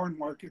Red Barn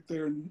Market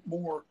there in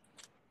Moore,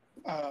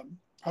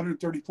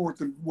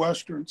 134th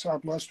and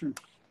Southwestern,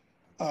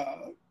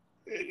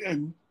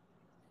 and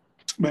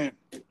man,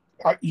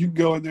 you can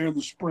go in there in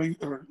the spring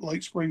or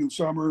late spring and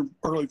summer,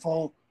 early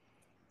fall.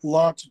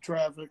 Lots of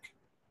traffic,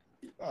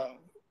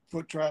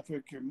 foot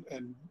traffic,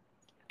 and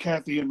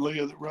Kathy and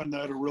Leah that run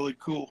that are really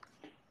cool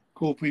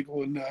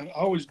people. And I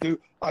always do.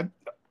 I've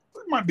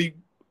been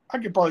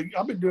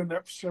doing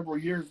that for several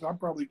years. I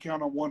probably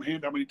count on one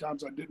hand how many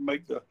times I didn't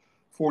make the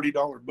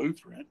 $40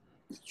 booth rent.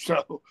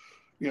 So,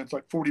 it's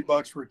like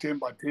 $40 for a 10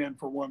 by 10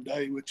 for one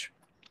day,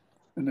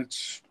 and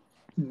it's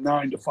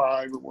 9 to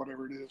 5 or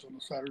whatever it is on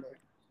a Saturday.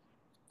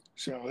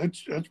 So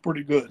that's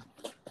pretty good.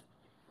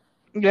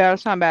 Yeah,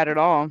 it's not bad at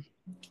all.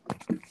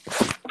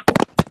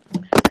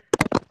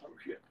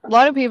 A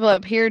lot of people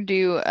up here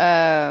do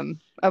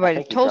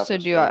Tulsa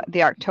do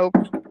the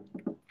October.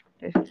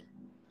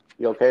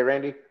 You okay,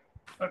 Randy?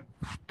 I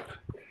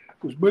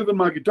was moving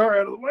my guitar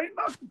out of the way and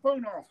knocked the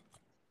phone off.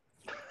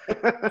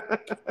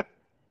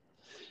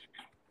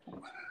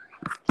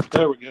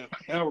 There we go.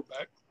 Now we're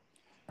back.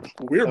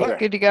 We're back.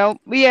 Good to go.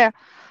 But yeah,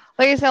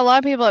 like I said, a lot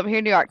of people up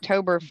here do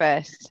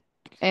Oktoberfest,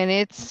 and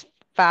it's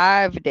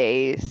 5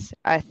 days,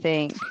 I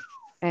think,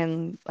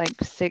 and like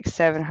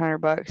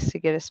 $600-700 to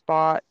get a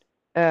spot.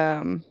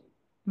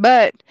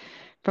 But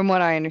from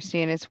what I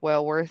understand, it's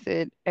well worth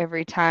it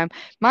every time.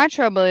 My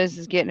trouble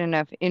is getting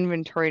enough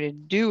inventory to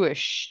do a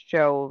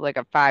show, like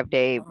a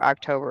 5-day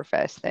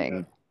Oktoberfest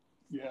thing.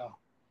 Yeah.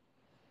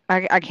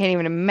 I can't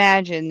even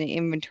imagine the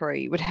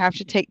inventory you would have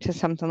to take to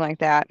something like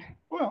that.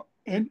 Well,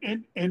 and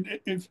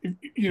if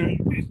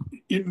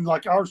in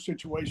like our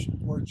situation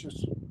where it's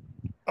just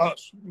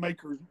us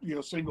makers,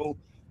 single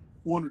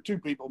one or two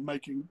people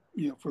making,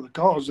 for the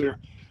cause there,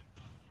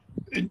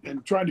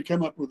 and trying to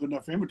come up with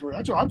enough inventory.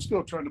 I'm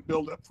still trying to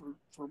build up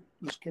for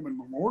this coming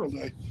Memorial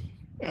Day,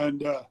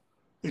 and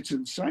it's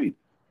insane.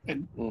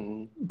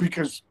 And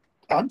because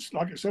I'm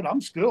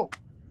still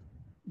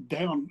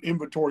down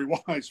inventory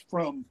wise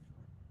from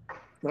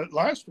that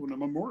last one, the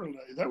Memorial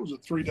Day. That was a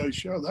 3-day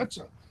show.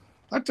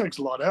 That takes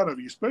a lot out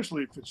of you,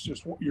 especially if it's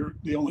just you're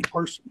the only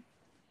person.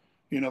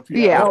 If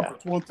you have help,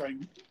 it's one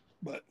thing,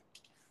 but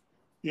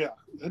yeah,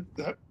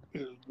 that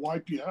is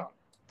wipe you out.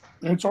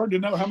 And it's hard to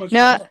know how much.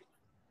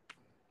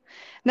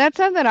 That's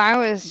something I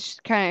was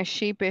kind of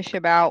sheepish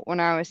about when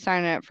I was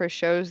signing up for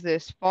shows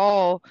this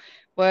fall.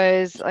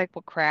 Was like,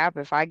 well, crap,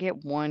 if I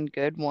get one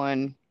good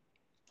one,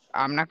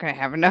 I'm not going to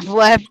have enough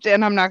left,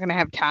 and I'm not going to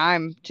have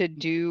time to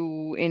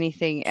do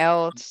anything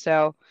else.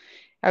 So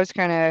I was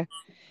kind of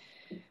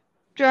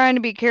trying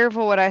to be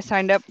careful what I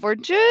signed up for,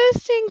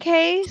 just in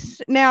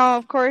case. Now,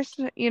 of course,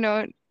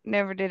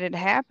 never did it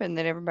happen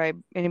that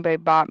anybody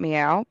bought me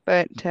out,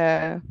 but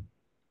it'd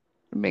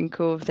been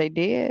cool if they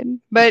did.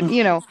 But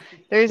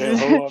there's a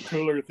whole lot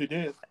cooler if they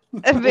did.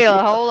 It'd be a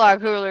whole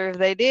lot cooler if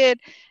they did.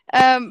 But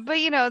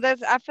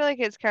I feel like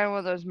it's kind of one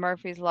of those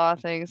Murphy's Law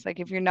things. Like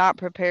if you're not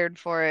prepared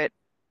for it,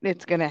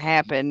 it's gonna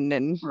happen,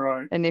 and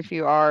right. And if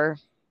you are,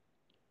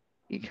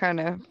 you kind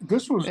of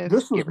this was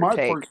my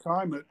first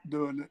time at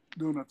doing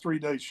a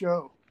 3-day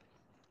show,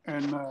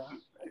 and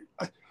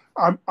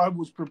I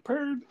was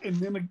prepared, and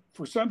then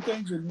for some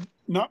things and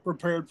not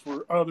prepared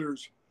for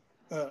others.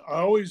 I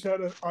always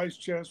had an ice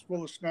chest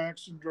full of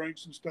snacks and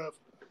drinks and stuff,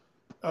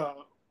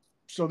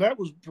 so that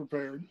was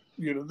prepared,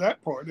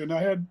 that part, and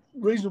I had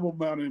reasonable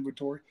amount of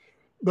inventory,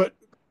 but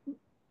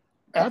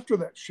after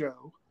that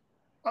show,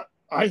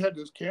 I had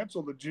to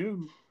cancel the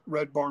June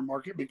Red Barn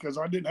Market because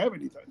I didn't have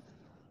anything.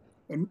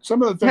 And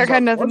some of the things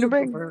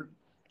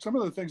some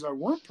of the things I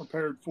weren't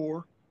prepared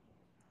for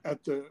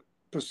at the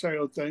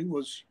Paseo thing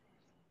was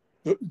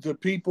the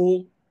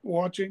people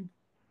watching.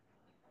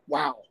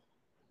 Wow,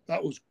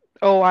 that was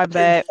Oh, I it was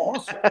bet.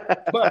 awesome.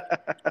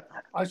 But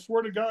I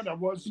swear to God, I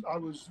was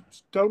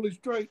totally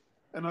straight,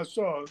 and I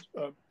saw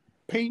a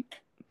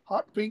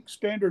hot pink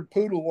standard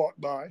poodle walk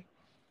by,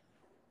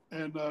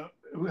 and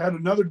we had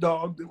another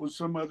dog that was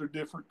some other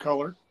different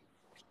color.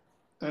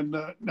 And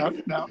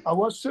now I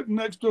was sitting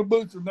next to a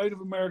booth of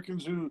Native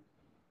Americans who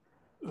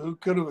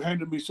could have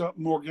handed me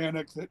something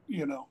organic that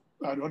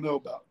I don't know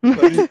about.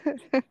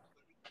 But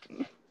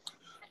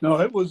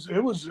no, it was,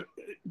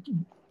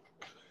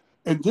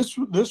 and this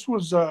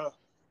was the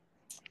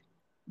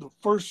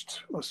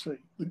first. Let's see,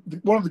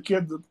 one of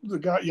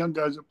the young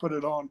guys that put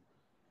it on.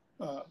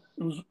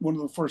 It was one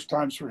of the first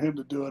times for him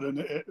to do it, and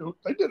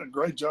they did a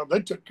great job.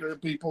 They took care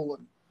of people,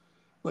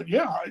 but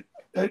yeah,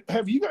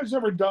 have you guys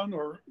ever done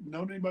or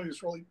known anybody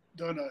that's really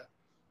done a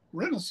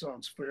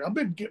Renaissance fair? I've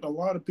been getting a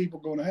lot of people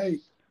going, hey,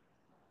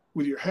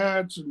 with your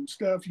hats and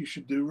stuff, you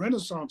should do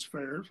Renaissance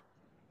fairs.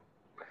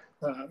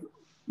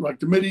 Like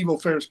the medieval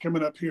fairs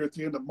coming up here at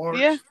the end of March.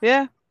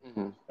 Yeah.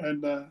 Mm-hmm.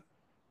 And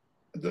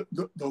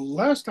the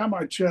last time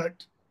I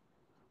checked,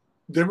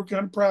 they were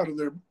kind of proud of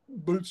their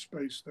booth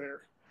space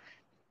there.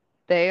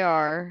 They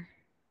are.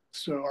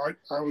 So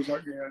I was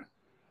like, yeah.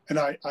 And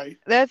I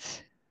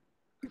That's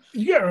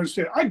you gotta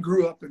understand, I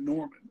grew up in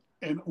Norman,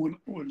 and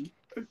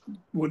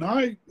when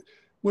I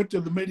went to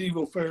the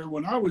medieval fair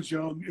when I was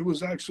young, it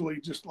was actually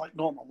just like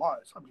normal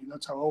life. I mean,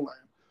 that's how old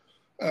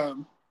I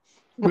am.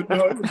 But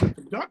no, it was at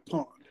the Duck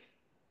Pond,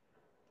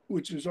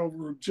 which is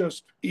over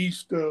just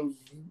east of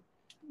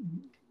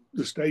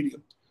the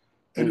stadium,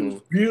 and it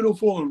was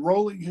beautiful and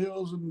rolling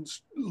hills and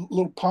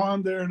little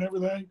pond there and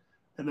everything,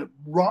 and a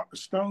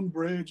stone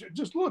bridge. It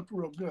just looked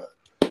real good.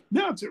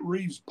 Now it's at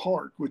Reeves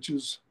Park, which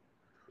is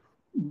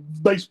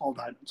baseball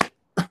diamonds.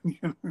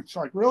 It's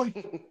like,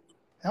 really?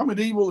 How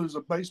medieval is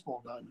a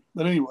baseball diamond?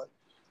 But anyway,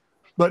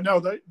 but no,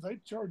 they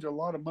charge a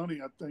lot of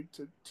money, I think,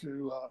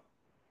 to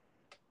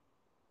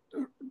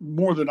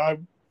more than I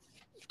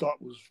thought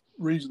was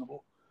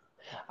reasonable.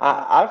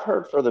 I've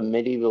heard for the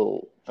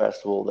medieval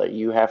festival that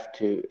you have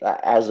to,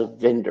 as a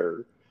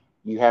vendor,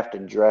 you have to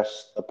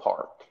dress the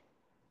park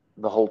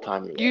the whole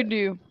time you're there. you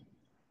do.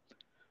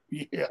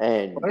 Yeah,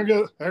 And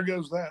there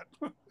goes that.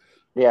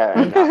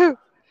 yeah,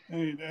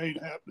 and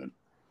ain't happening.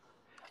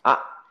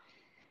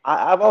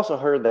 I've also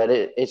heard that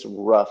it's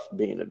rough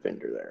being a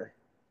vendor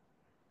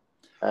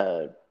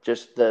there.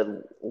 Just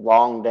the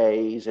long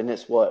days, and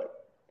isn't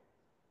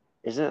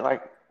it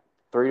like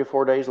 3 to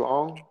 4 days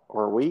long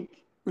or a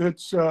week?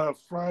 It's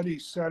Friday,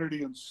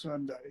 Saturday, and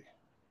Sunday,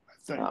 I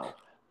think. Oh.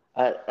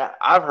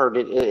 I've heard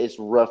it's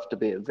rough to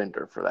be a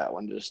vendor for that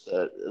one. Just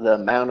the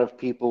amount of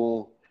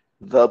people,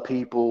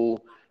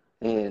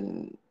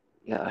 and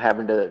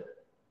having to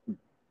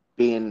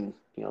be in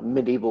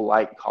medieval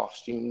like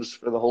costumes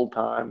for the whole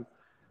time.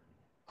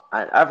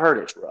 I've heard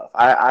it's rough.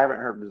 I haven't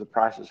heard the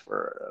prices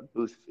for a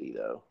booth fee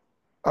though.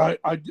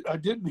 I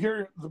didn't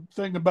hear the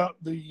thing about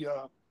the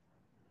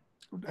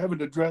having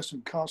to dress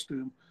in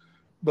costume,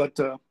 but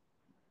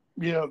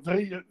yeah,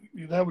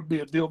 that would be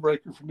a deal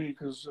breaker for me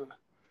because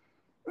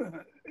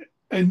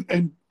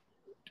and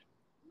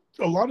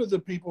a lot of the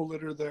people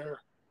that are there,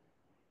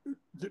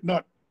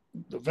 not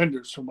the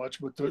vendors so much,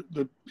 but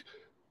the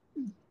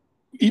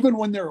even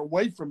when they're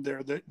away from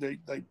there,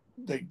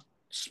 they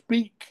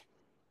speak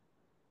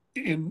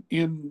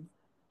in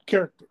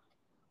character,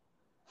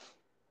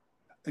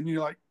 and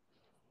you're like,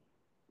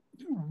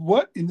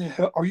 what in the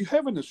hell? Are you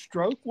having a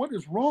stroke? What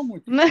is wrong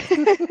with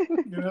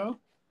you?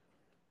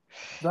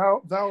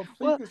 Thou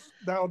thinkest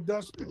thou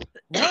dost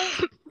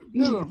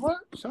what? What,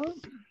 son?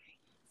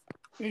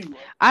 Anyway.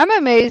 I'm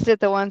amazed at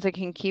the ones that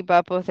can keep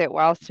up with it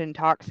whilst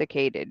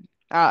intoxicated.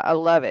 I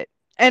love it.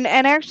 And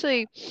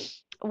actually,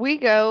 we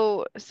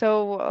go,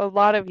 so a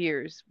lot of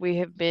years we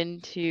have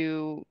been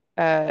to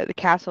the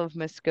Castle of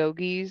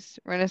Muskogee's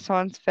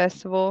Renaissance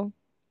Festival.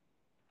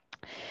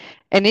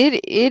 And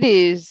it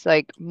is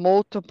like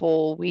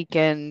multiple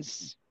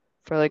weekends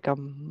for like a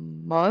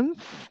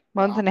month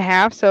and a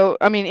half. So,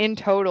 I mean, in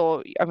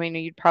total,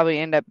 you'd probably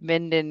end up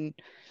vending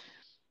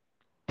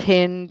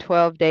 10,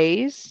 12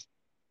 days.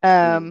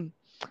 And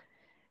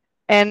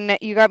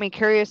you got me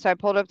curious, so I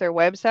pulled up their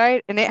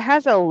website, and it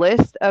has a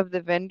list of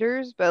the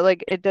vendors, but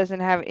like it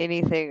doesn't have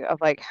anything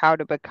of like how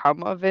to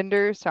become a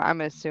vendor. So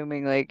I'm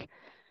assuming like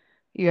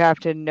you have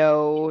to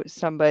know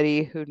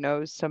somebody who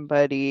knows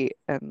somebody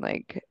and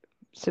like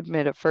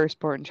submit a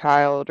firstborn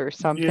child or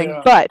something.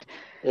 Yeah. But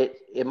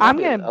it might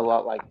be a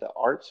lot like the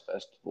arts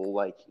festival,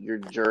 like you're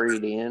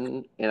juried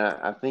in, and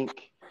I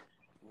think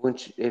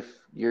if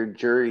you're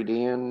juried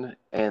in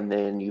and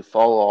then you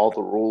follow all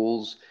the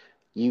rules,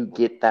 you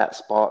get that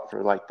spot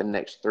for like the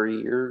next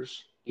 3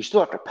 years. You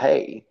still have to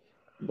pay,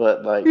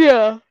 but like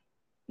you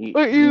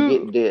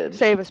get dibs.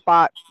 Save a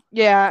spot.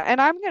 Yeah, and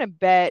I'm gonna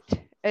bet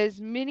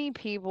as many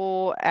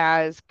people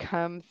as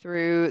come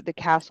through the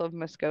Castle of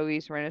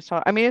Muskogee's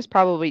Renaissance, it's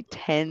probably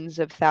tens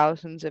of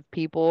thousands of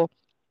people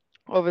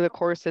over the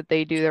course that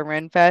they do the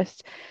Ren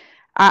Fest.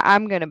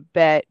 I'm gonna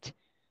bet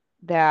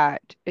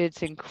that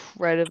it's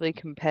incredibly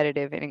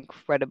competitive and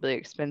incredibly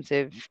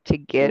expensive to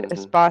get a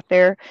Mm-hmm. spot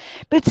there.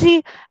 But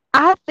see,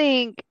 I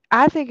think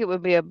it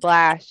would be a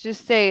blast.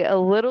 Just say a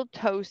little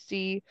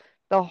toasty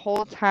the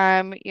whole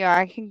time. You know,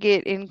 I can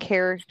get in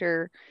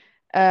character.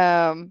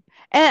 And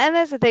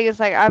that's the thing, is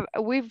like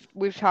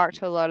we've talked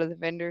to a lot of the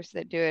vendors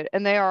that do it,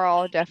 and they are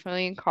all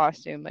definitely in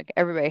costume. Like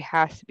everybody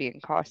has to be in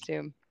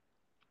costume.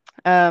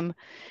 Um,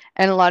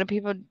 and a lot of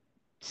people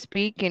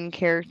speak in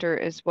character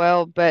as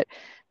well, but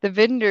the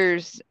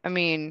vendors, I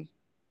mean,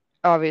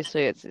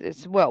 obviously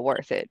it's well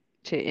worth it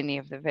to any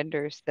of the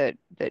vendors that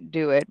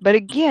do it. But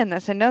again,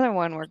 that's another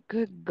one where,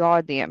 good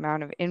God, the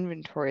amount of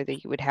inventory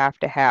that you would have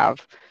to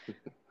have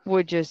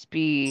would just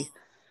be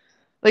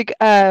like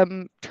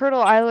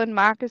Turtle Island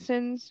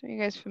moccasins. Are you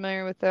guys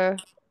familiar with the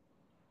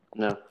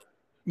No.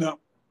 No.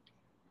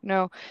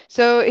 No.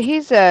 So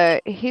he's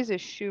a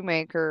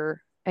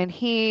shoemaker, and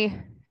he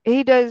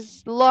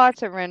does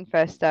lots of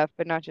Renfest stuff,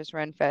 but not just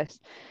Renfest.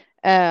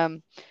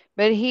 Um,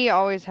 but he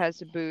always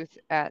has a booth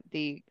at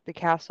the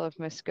Castle of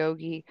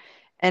Muskogee,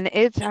 and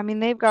I mean,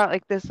 they've got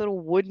like this little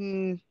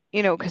wooden,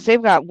 because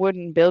they've got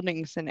wooden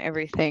buildings and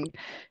everything.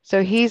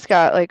 So he's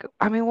got like,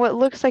 I mean, what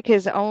looks like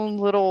his own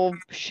little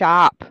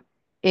shop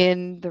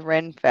in the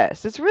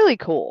Renfest. It's really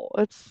cool.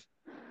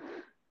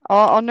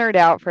 I'll nerd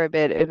out for a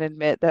bit and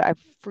admit that I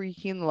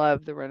freaking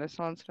love the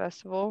Renaissance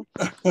Festival,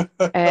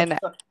 and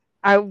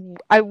I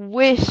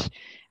wish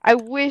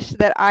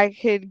that I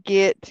could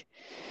get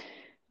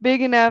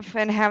big enough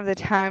and have the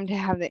time to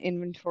have the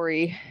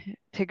inventory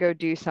to go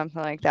do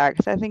something like that,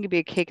 because I think it'd be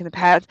a kick in the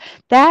pants.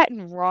 That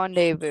and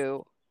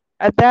Rendezvous,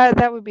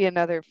 that would be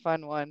another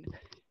fun one.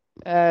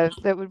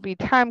 That would be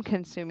time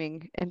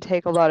consuming and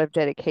take a lot of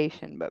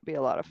dedication, but be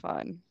a lot of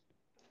fun.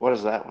 What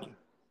is that one?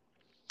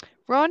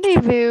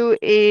 Rendezvous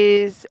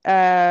is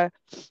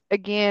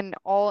again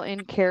all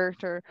in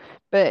character,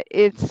 but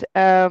it's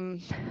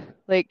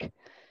like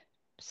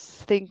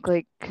think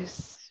like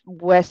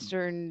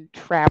Western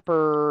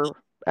trapper,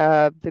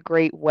 the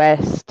Great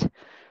West,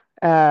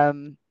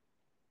 um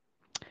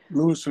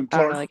Lewis and I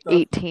don't know, Clark like stuff.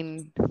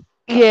 18.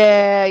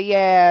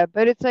 Yeah,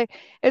 but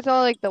it's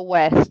all like the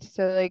West.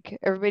 So like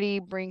everybody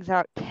brings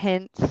out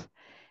tents,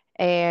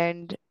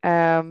 and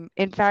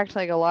in fact,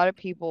 like a lot of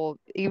people,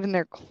 even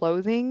their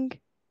clothing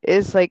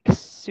is like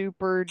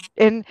super,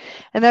 and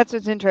that's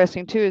what's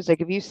interesting too, is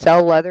like if you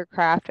sell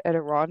leathercraft at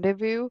a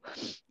Rendezvous,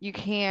 you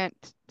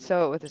can't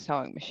sew it with a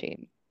sewing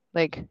machine.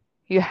 Like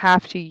you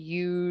have to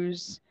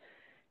use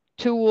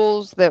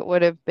tools that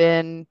would have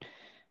been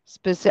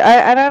specific.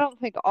 And I don't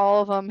think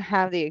all of them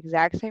have the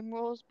exact same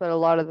rules, but a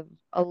lot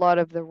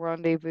of the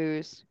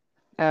Rendezvous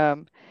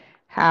um,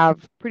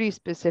 have pretty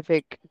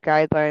specific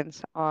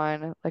guidelines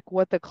on like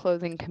what the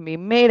clothing can be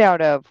made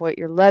out of, what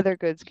your leather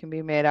goods can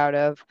be made out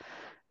of,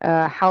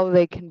 how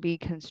they can be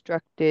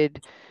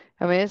constructed.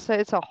 I mean, it's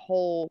a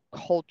whole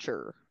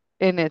culture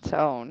in its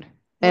own,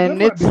 Well, that and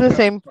might it's be the kind of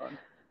same. fun.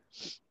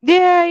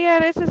 Yeah,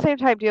 and it's the same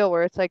type deal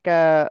where it's like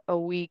a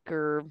week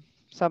or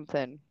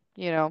something,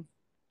 you know.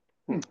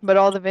 Hmm. But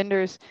all the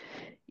vendors,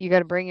 you got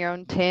to bring your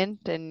own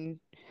tent and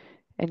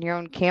your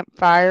own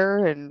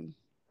campfire, and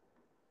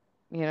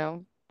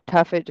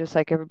tough it just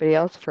like everybody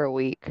else for a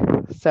week.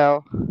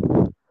 So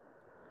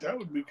That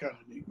would be kind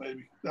of neat,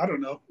 maybe. I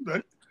don't know.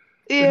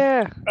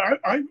 yeah.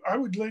 I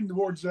would lean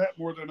towards that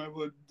more than I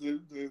would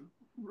the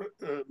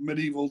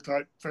medieval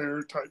type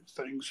fair type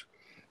things.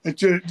 It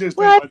just ain't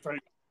Well, my thing.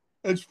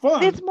 It's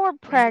fun. it's more I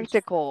just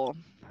practical.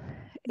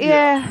 yeah,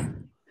 Yeah.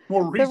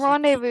 more The recent.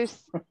 rendezvous,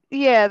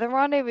 yeah, the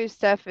rendezvous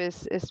stuff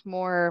is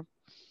more.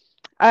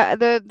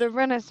 The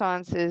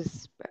Renaissance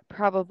is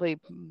probably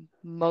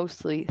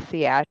mostly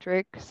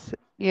theatrics,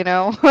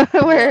 Yeah,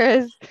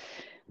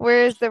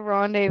 whereas the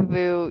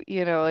Rendezvous,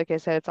 like I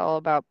said, it's all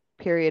about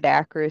period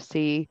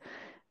accuracy,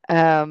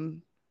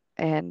 um,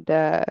 and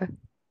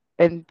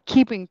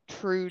keeping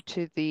true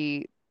to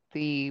the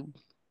the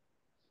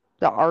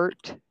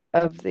art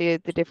of the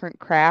different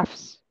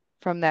crafts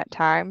from that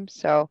time.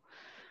 So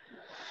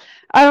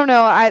I don't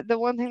know. The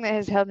one thing that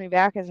has held me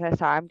back is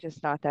I'm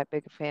just not that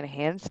big a fan of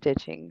hand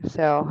stitching.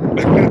 So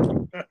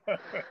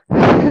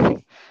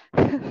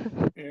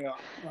yeah.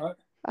 I,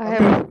 I've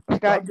got I've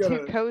I've got got too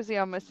a cozy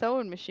on my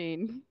sewing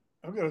machine.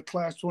 I've got a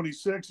class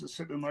 26 that's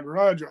sitting in my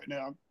garage right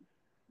now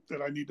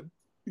that I need to,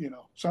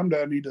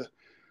 someday I need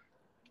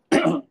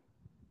to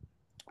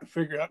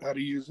figure out how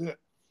to use it.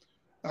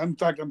 In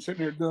fact, I'm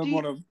sitting there Do doing you,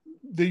 one of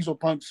Diesel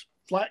Punk's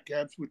flat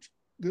caps, which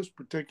this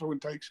particular one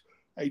takes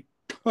a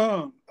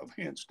ton of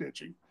hand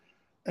stitching,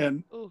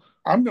 and ooh,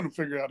 I'm going to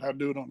figure out how to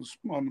do it on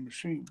the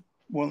machine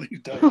one of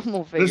these days.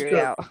 we'll This figure it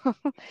stuff,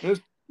 out. this,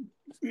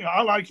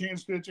 I like hand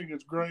stitching.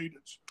 It's great.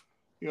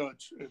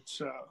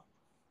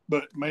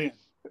 But man,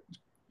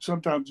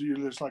 sometimes you're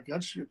just like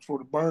that shit's for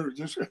the birds.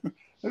 This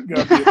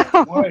got to be a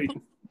different way.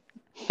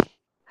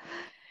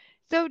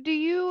 So do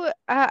you,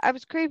 I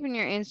was craving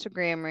your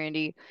Instagram,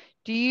 Randy.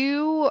 Do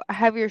you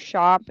have your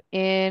shop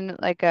in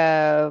like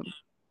a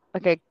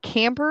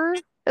camper,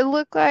 it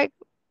looked like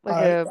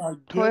I a I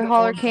toy did at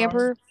hauler one time.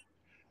 camper?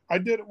 I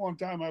did it one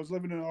time. I was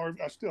living in an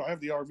RV. I still have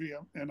the RV,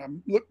 and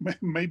I'm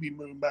maybe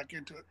moving back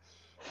into it.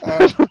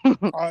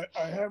 I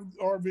have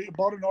RV,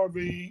 bought an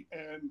RV,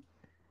 and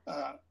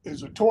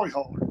is a toy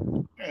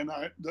hauler, and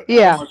I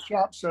have my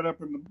shop set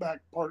up in the back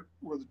part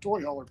where the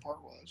toy hauler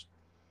part was,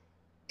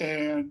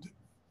 and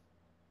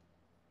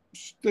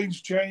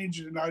things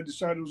changed, and I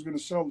decided I was going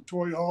to sell the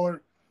toy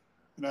hauler,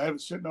 and I have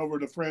it sitting over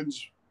at a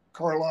friend's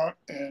car lot,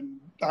 and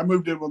I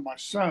moved in with my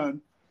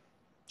son,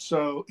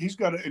 so he's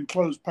got an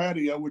enclosed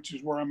patio, which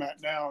is where I'm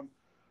at now. And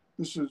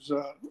this is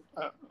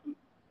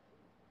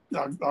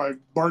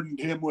I've burdened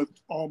him with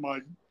all my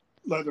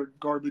leather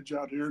garbage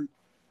out here,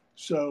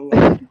 so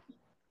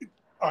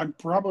I'm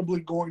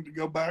probably going to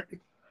go back.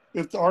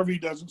 If the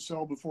RV doesn't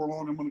sell before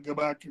long, I'm going to go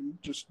back and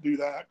just do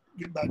that,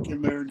 get back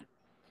in there and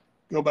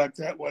go back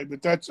that way.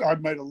 But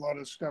I've made a lot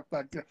of stuff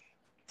back there.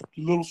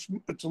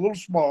 It's a little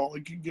small.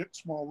 It can get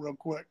small real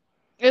quick.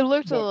 It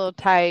looked a little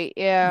tight,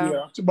 yeah.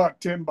 Yeah, it's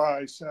about 10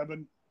 by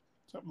 7,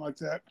 something like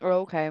that.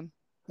 Oh, okay.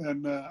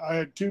 And I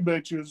had 2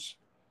 benches,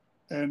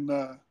 and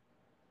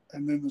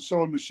then the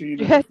sewing machine.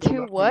 You had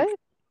 2 what?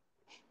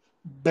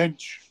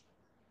 Benches,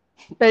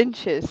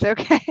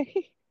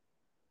 okay.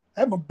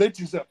 I have my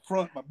benches up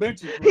front. My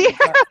benches. Yeah,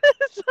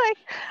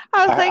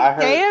 I was like,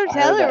 damn,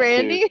 tell her,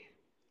 Randy.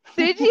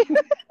 Did you?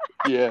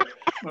 Yeah.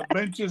 My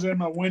benches and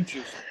my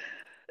winches.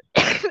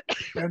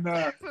 And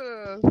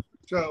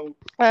so.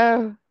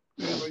 Oh.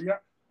 Anyway, yeah,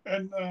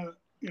 and I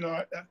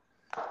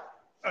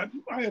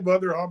have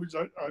other hobbies.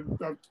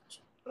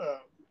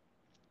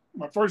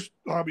 My first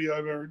hobby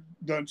I've ever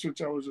done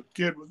since I was a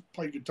kid was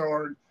play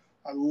guitar, and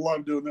I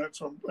love doing that.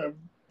 So I have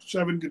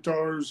 7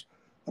 guitars,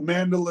 a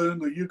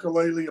mandolin, a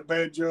ukulele, a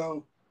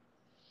banjo,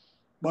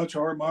 bunch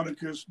of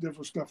harmonicas,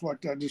 different stuff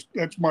like that.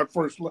 That's my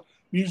first love.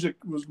 Music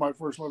was my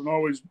first love, and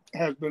always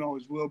has been,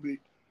 always will be.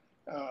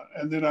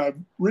 And then I've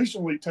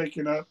recently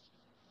taken up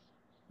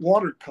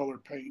watercolor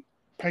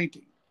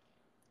painting.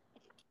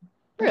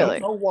 Really? I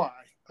don't know why.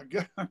 I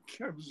guess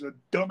it was a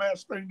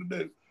dumbass thing to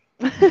do.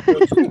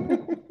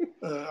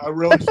 I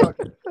really suck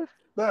at it.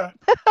 But,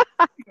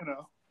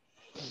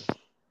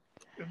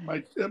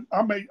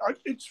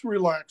 it's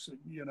relaxing,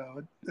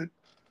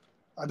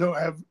 I don't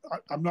have,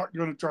 I'm not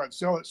going to try and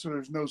sell it, so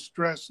there's no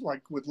stress.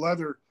 Like with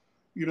leather,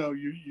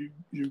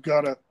 you've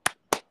got to,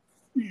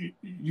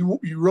 you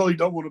really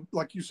don't want to,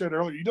 like you said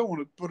earlier, you don't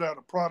want to put out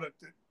a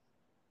product that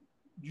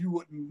you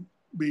wouldn't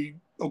be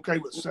okay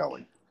with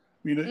selling.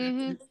 I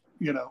mean,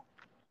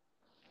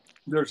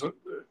 there's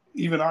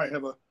even I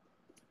have a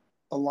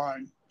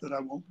line that I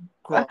won't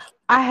cross.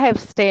 I have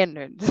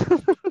standards.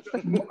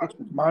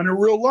 Mine are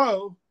real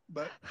low,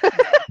 but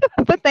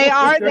but they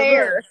are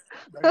there.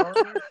 They are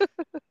there.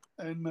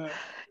 And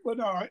but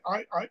no,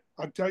 I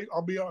tell you,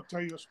 I'll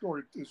tell you a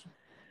story. This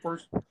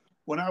first,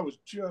 when I was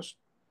just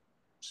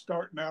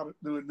starting out at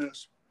doing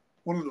this,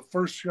 one of the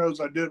first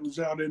shows I did was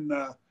out in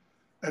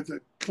at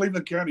the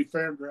Cleveland County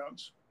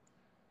Fairgrounds,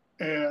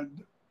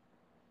 and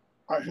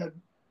I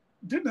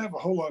didn't have a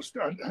whole lot of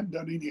stuff. I hadn't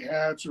done any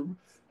hats, or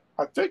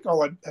I think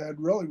all I had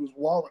really was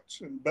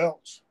wallets and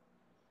belts.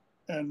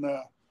 And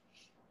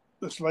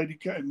this lady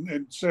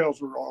and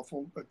sales were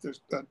awful at the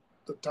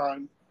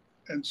time,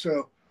 and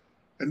so,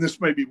 and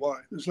this may be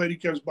why this lady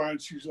comes by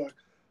and she's like,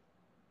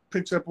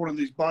 picks up one of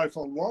these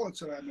bifold wallets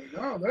that I made.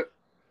 Oh,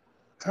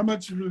 how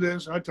much is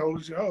this? I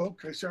told her, oh,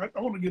 okay. So I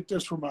want to get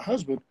this for my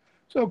husband.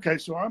 So okay,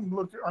 so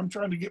I'm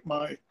trying to get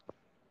my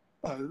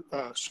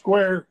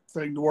square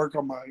thing to work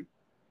on my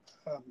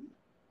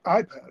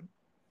iPad,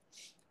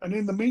 and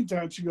in the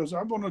meantime, she goes,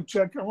 I want to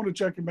check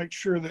and make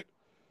sure that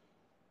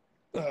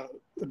the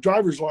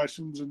driver's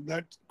license and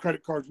that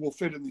credit cards will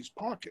fit in these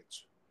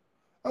pockets.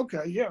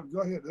 Okay, yeah,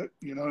 go ahead.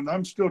 And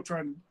I'm still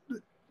trying,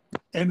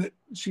 and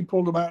she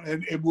pulled them out,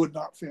 and it would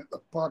not fit. The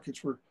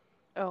pockets were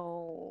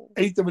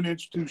 1/8 of an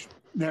inch too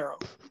narrow.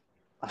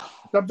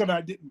 Something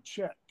I didn't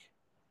check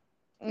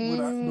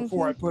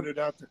before I put it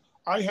out there.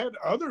 I had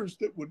others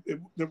that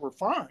were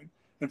fine.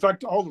 In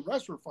fact, all the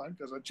rest were fine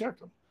because I checked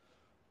them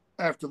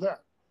after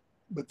that.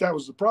 But that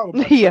was the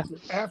problem. I checked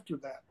it after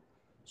that.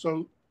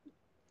 So,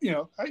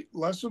 hey,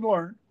 lesson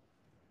learned.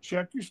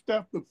 Check your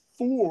stuff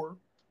before.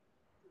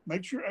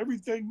 Make sure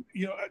everything,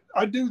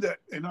 I do that.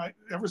 And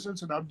ever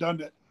since I've done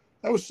that.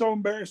 That was so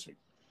embarrassing,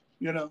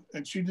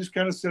 and she just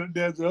kind of said it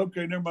down and said,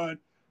 okay, never mind.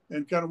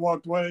 And kind of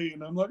walked away.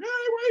 And I'm like, hey,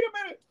 wait a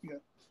minute. Yeah.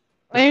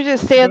 And you're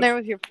just standing there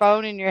with your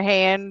phone in your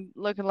hand,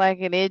 looking like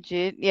an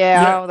idiot.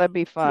 Yeah. Oh, that'd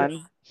be fun.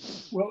 Yeah.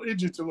 Well,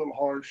 idiot's a little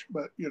harsh,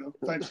 but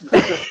thanks.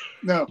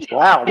 No,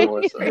 wow,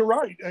 you're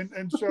right,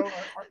 and so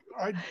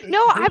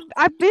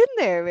I've been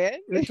there, man.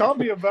 It taught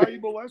me a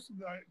valuable lesson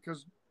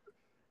because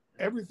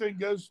everything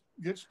gets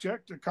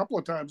checked a couple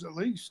of times at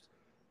least,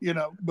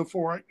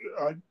 before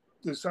I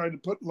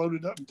decide to load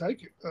it up and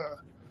take it,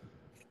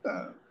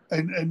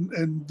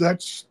 and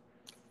that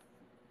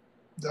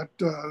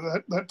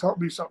taught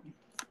me something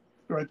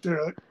right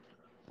there. That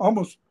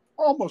almost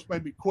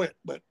made me quit,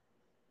 but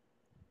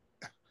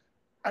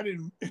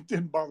it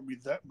didn't bother me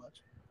that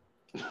much.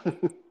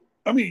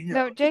 I mean,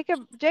 No,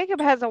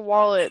 Jacob has a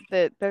wallet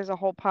that there's a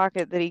whole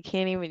pocket that he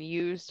can't even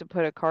use to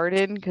put a card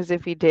in, because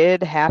if he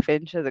did, half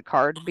inch of the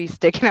card would be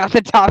sticking out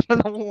the top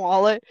of the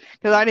wallet.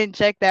 Because I didn't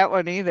check that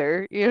one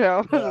either,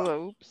 Yeah.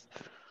 Oops.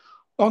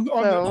 On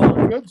So-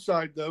 the good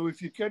side, though,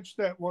 if you catch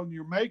that when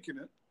you're making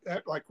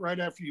it, like right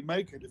after you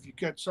make it, if you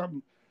catch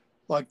something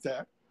like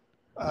that,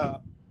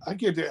 I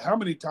get it. How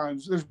many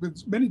times? There's been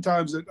many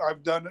times that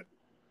I've done it,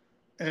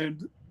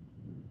 and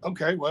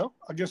okay, well,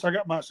 I guess I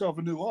got myself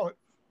a new wallet.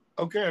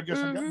 Okay, I guess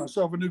I got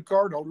myself a new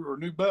card holder or a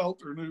new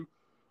belt or new.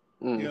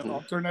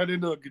 I'll turn that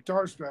into a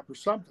guitar strap or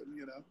something.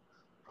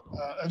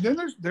 And then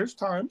there's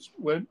times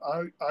when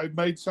I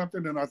made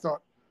something and I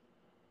thought,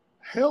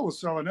 hell with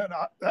selling that.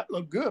 That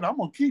looked good. I'm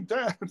gonna keep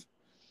that.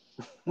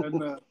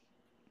 And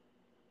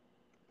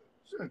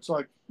it's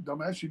like,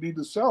 dumbass, you need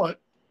to sell it.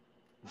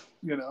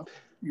 You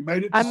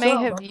made it. I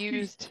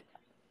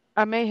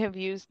may have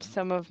used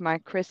some of my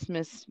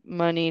Christmas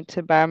money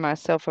to buy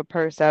myself a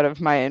purse out of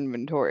my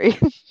inventory.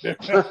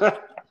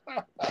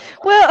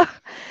 Well,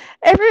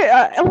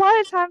 a lot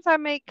of times I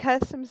make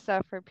custom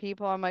stuff for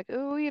people. I'm like,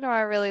 ooh,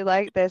 I really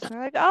like this. And they're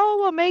like, oh,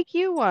 we'll make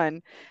you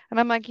one. And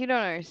I'm like, you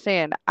don't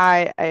understand.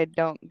 I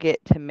don't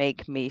get to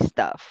make me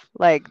stuff.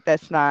 Like,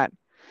 that's not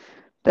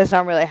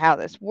really how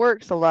this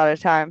works a lot of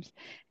times.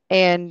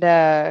 And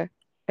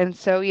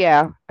so,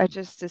 yeah, I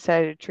just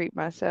decided to treat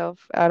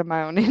myself out of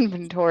my own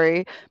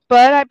inventory.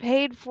 But I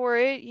paid for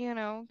it,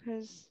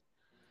 because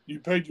You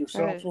paid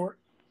yourself for it?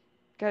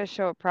 got to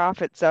show a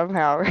profit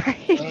somehow, right?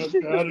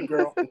 Got it,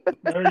 girl.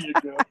 There you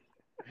go.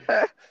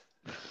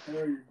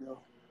 There you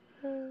go.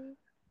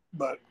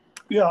 But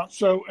yeah,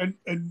 so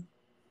and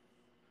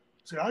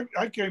see,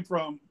 I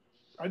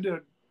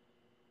did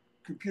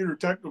computer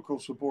technical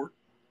support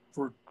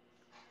for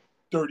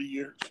 30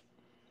 years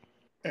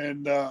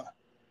and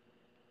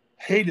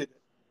hated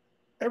it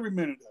every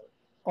minute of it.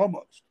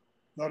 Almost,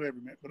 not every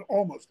minute, but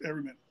almost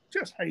every minute.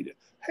 Just hate it.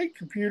 Hate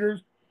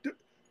computers.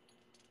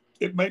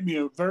 It made me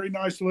a very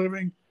nice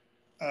living.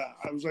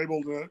 I was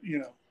able to,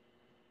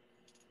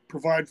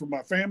 provide for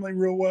my family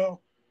real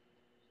well,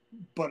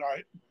 but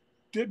I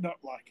did not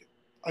like it.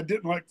 I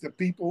didn't like the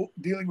people,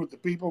 dealing with the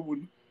people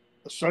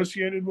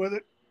associated with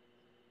it.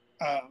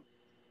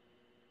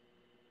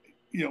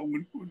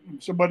 When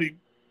somebody,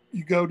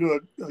 you go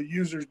to a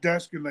user's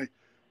desk and they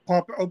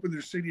open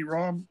their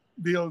CD-ROM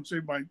deal and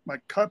say, my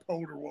cup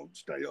holder won't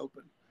stay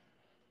open.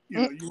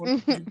 You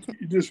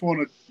just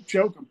want to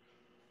choke them.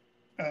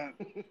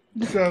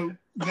 So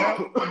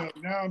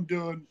now I'm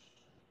doing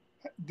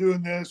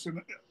this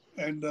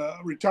and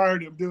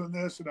retired. I'm doing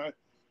this, and I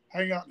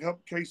hang out and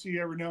help Casey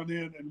every now and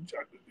then. And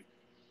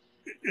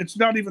it's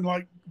not even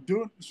like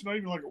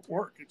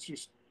work. It's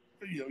just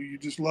you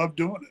just love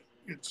doing it.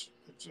 It's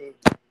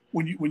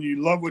when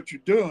you love what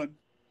you're doing,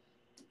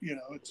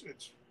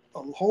 it's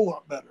a whole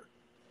lot better.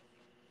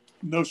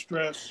 No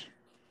stress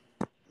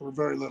or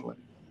very little.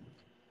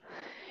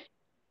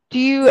 Do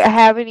you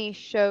have any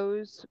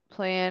shows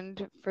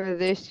planned for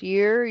this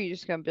year? Or are you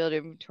just going to build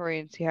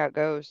inventory and see how it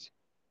goes?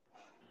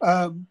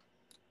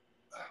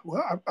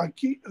 Well, I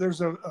keep,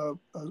 there's a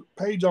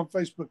page on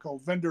Facebook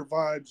called Vendor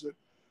Vibes that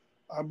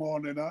I'm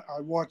on, and I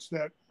watch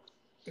that,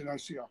 and I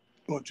see a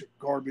bunch of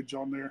garbage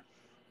on there.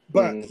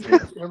 But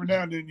every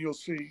now and then you'll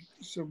see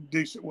some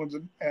decent ones,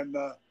 and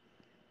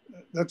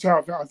that's how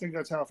I think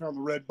that's how I found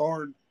the Red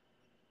Barn.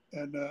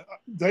 And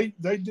they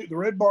do, the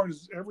Red Barn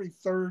is every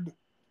third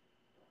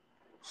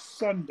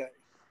Sunday.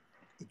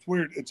 It's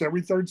weird. It's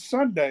every third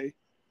Sunday,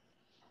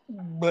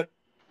 but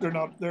they're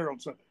not there on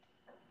Sunday.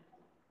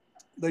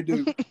 They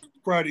do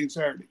Friday and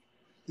Saturday.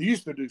 They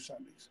used to do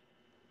Sundays.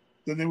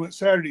 Then they went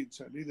Saturday and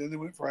Sunday. Then they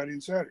went Friday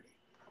and Saturday.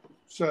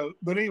 So,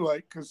 but anyway,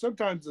 because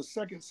sometimes the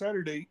second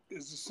Saturday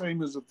is the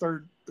same as the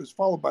third, is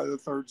followed by the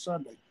third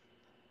Sunday.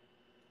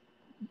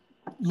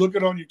 Look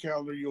it on your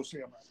calendar. You'll see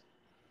them.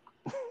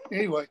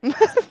 Anyway,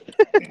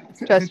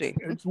 Trust me.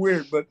 It's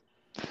weird, but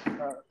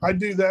I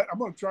do that. I'm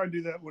going to try and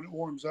do that when it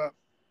warms up.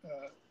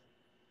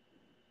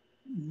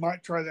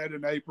 Might try that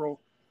in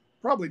April.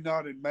 Probably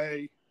not in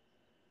May.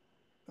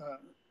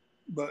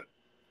 But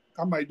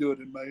I might do it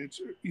in May.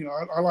 It's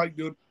I like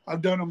doing.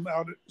 I've done them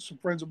out at some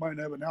friends of mine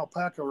have an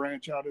alpaca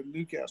ranch out in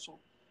Newcastle,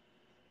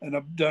 and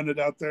I've done it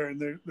out there,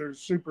 and they're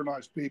super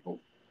nice people.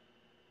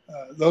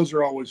 Those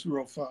are always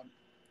real fun.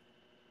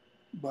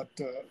 But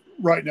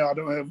right now, I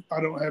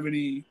don't have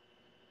any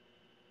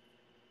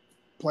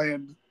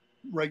planned,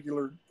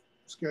 regular,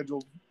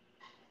 scheduled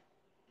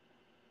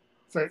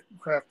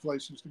craft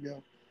places to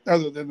go,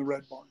 other than the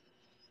Red Barn.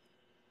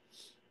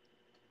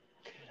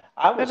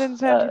 That doesn't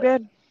sound too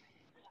bad.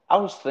 I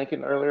was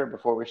thinking earlier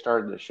before we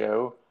started the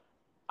show,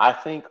 I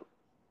think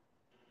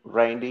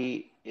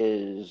Randy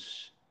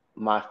is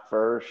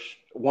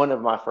one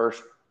of my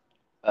first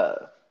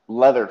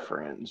leather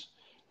friends.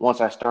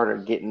 Once I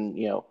started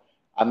getting,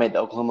 I made the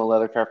Oklahoma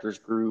Leather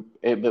Crafters group,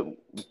 but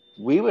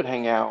we would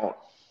hang out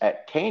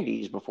at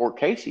Candy's before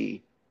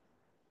Casey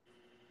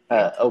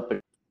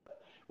opened.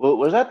 Well,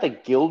 was that the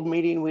guild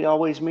meeting we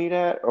always meet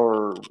at,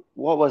 or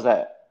what was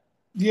that?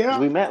 Because Yeah,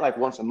 we met like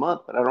once a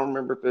month, but I don't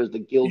remember if it was the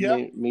guild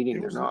yeah. meeting It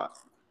or was not.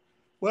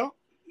 well.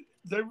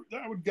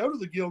 I would go to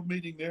the guild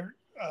meeting there.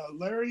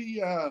 Larry,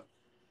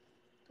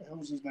 what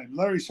was his name?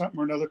 Larry something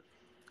or another.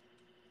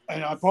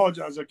 And I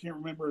apologize, I can't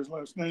remember his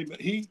last name, but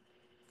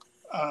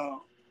uh,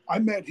 I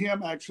met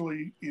him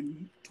actually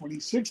in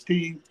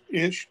 2016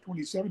 ish,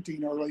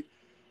 2017 early,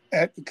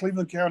 at the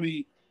Cleveland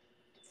County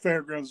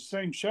Fairgrounds, the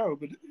same show,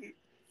 but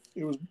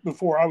it was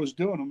before I was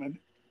doing them, and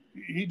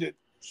he did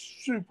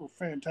super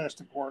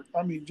fantastic work.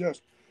 I mean,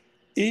 just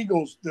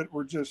eagles that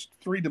were just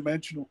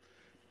 3-dimensional.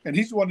 And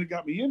he's the one that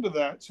got me into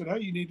that. Said, hey,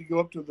 you need to go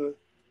up to the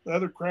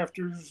Leather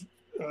Crafters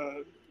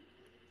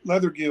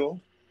Leather Guild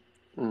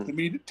to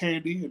meet at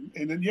Tandy.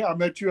 And then, yeah, I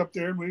met you up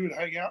there, and we would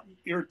hang out and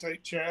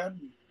irritate Chad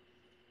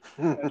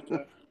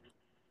and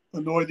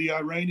annoy the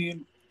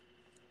Iranian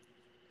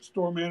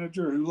store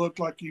manager who looked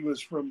like he was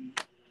from,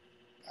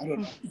 I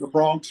don't know, the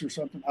Bronx or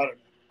something. I don't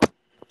know.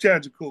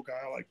 Chad's a cool guy.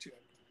 I like Chad.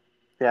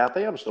 Yeah, I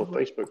think I'm still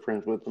Facebook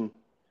friends with him.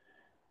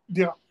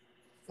 Yeah.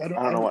 I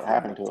don't know what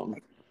happened to him.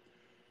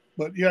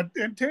 But yeah,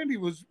 and Tandy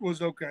was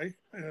okay.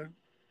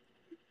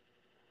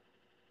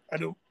 I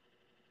don't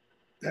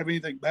have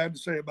anything bad to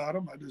say about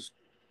him. I just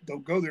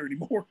don't go there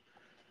anymore.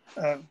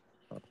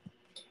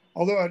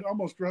 Although I'd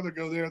almost rather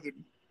go there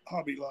than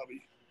Hobby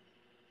Lobby.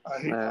 I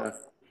hate Hobby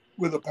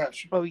with a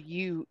passion. Oh,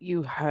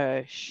 you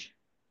hush.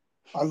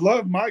 I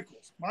love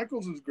Michaels.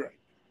 Michaels is great,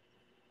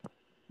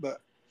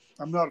 but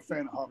I'm not a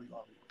fan of Hobby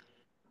Lobby.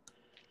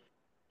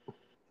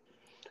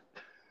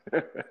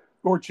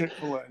 Or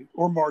Chick-fil-A,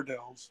 or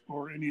Mardell's,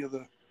 or any of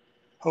the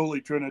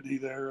Holy Trinity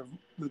there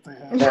that they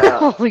have.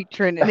 Now, Holy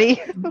Trinity.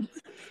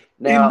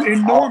 Now,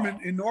 in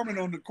Norman,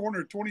 on the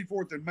corner of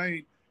 24th and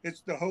Main,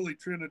 it's the Holy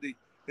Trinity.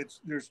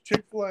 There's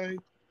Chick-fil-A,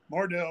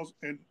 Mardell's,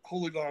 and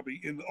Holy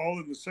Lobby all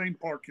in the same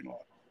parking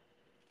lot.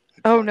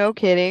 No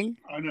kidding.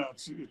 I know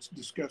it's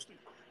disgusting.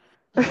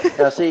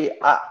 Now, see,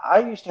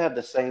 I used to have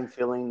the same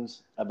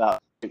feelings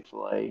about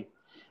Chick-fil-A,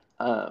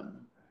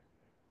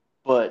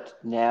 but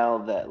now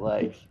that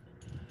like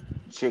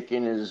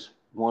chicken is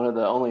one of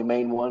the only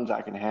main ones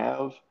I can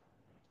have,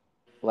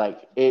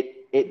 like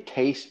it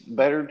tastes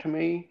better to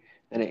me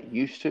than it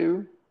used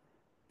to.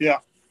 Yeah.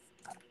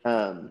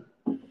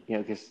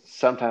 Because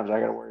sometimes I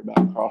got to worry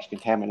about cross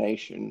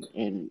contamination,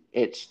 and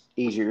it's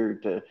easier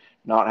to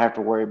not have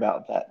to worry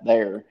about that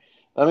there.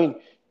 I mean,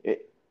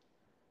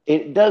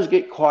 it does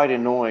get quite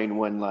annoying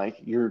when like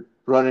you're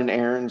running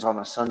errands on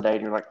a Sunday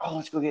and you're like, oh,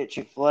 let's go get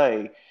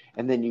Chick-fil-A,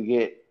 and then you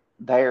get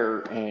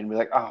there and be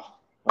like, oh,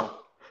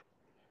 well,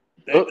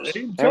 oops,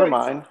 never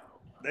mind.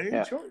 They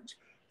in charge.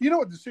 You know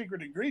what the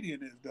secret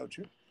ingredient is, don't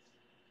you?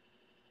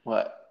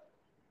 What?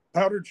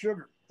 Powdered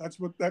sugar.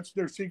 That's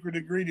their secret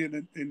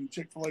ingredient in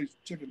Chick-fil-A's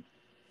chicken.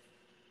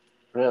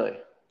 Really?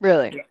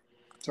 Really? Yeah.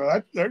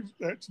 So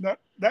that's not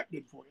that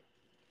good for you.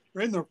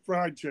 Or in their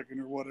fried chicken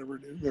or whatever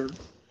it is. They're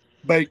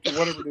baked or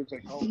whatever it is they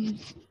call it.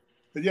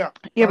 But yeah.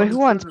 Yeah, but who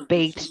wants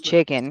baked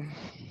chicken?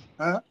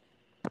 Huh?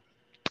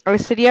 I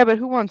said, yeah, but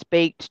who wants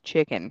baked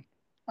chicken?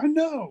 I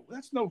know.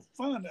 That's no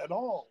fun at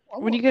all.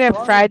 When you could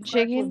have fried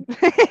chicken?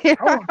 I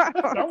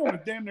want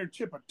to damn near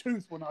chip a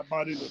tooth when I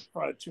bite into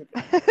fried chicken.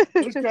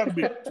 It's got to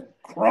be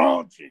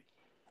crunchy.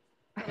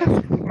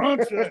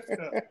 Crunch that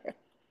stuff.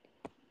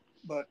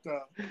 But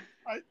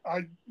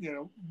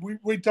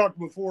we talked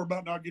before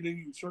about not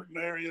getting in certain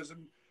areas,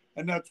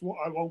 and that's why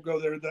I won't go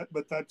there.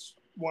 But that's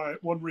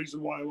one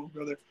reason why I won't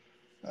go there.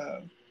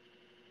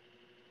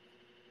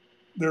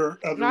 There are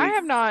other. I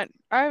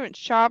haven't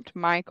shopped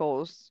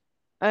Michael's.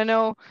 I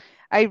know,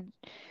 I've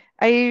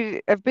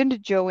been to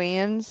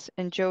Joann's,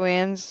 and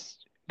Joann's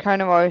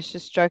kind of always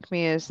just struck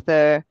me as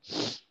the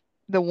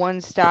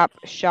one-stop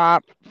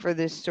shop for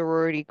this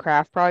sorority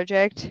craft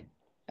project.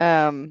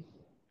 But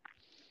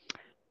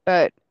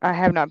I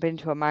have not been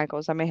to a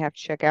Michael's. I may have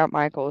to check out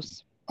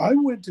Michael's. I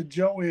went to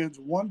Joann's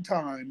one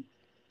time.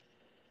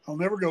 I'll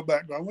never go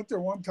back, but I went there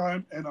one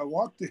time and I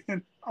walked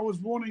in. I was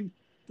wanting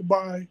to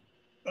buy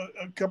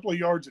a couple of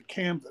yards of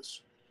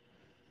canvas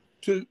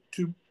to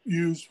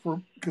use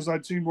because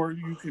I'd seen where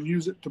you can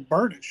use it to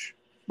burnish,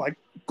 like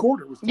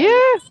quarter with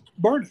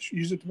burnish.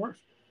 Use it to burnish.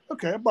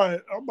 Okay,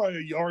 I'll buy a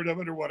yard of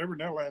it or whatever,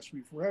 and that'll last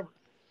me forever.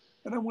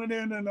 And I went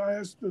in and I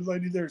asked the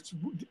lady there,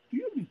 do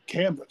you have any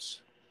canvas?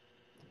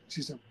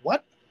 She said,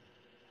 what?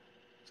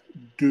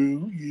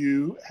 Do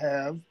you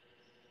have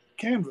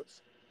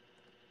canvas?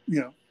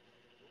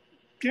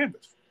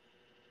 Canvas.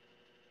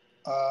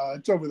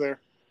 It's over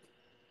there.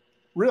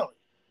 Really?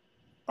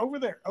 Over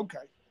there. Okay.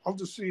 I'll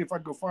just see if I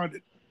can go find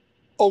it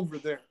over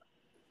there.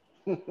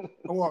 I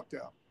walked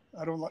out.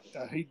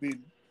 I hate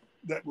being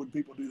that when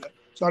people do that.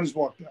 So I just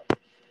walked out.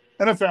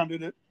 And I found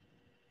it at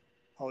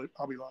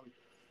Hobby Lobby.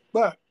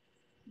 But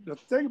the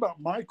thing about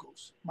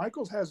Michael's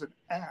has an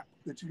app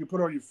that you can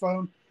put on your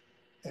phone.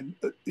 And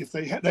if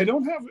they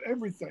don't have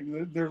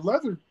everything, their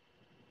leather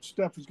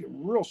stuff is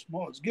getting real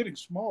small. It's getting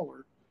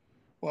smaller,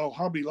 while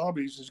Hobby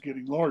Lobby's is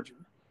getting larger.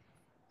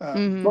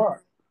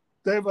 But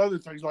they have other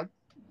things, like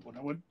when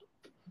I went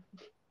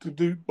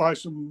to buy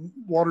some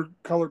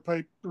watercolor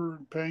paper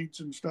and paints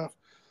and stuff,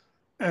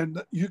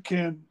 and you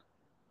can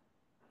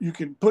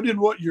put in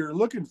what you're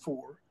looking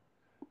for,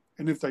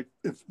 and if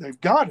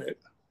they've got it,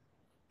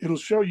 it'll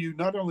show you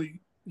not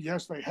only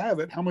yes they have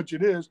it, how much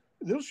it is.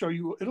 It'll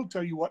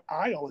tell you what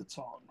aisle it's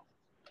on,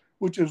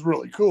 which is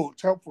really cool.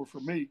 It's helpful for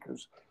me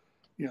because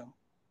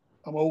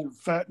I'm old and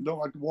fat and don't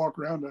like to walk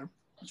around. I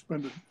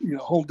spend a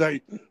whole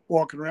day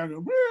walking around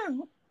going,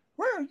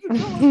 where is the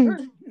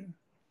toilet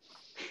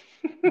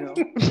paper?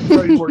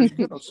 Tell you where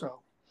you go. So,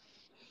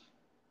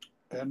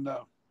 and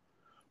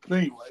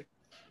anyway,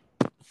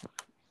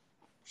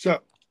 so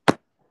how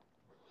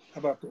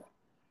about that?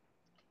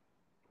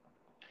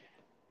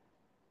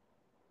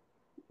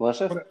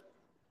 Melissa?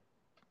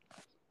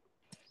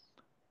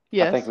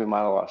 Yes. I think we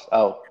might have lost.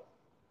 Oh,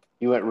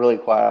 you went really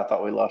quiet. I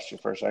thought we lost you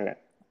for a second.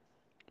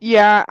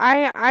 Yeah,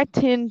 I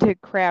tend to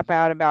crap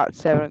out about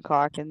 7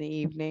 o'clock in the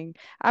evening.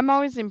 I'm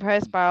always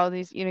impressed by all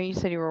these. You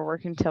said you were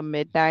working till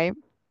midnight.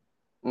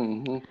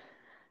 Mm-hmm.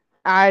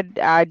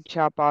 I'd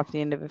chop off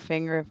the end of a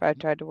finger if I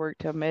tried to work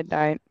till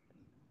midnight.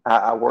 I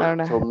I don't worked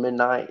know. till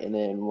midnight and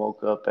then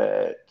woke up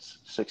at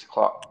 6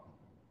 o'clock.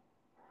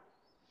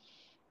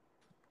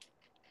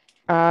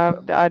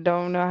 I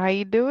don't know how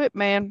you do it,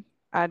 man.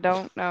 I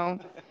don't know.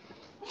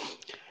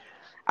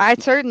 I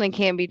certainly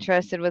can't be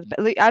trusted with.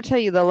 I'll tell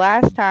you, the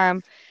last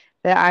time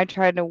that I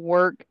tried to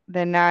work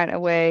the night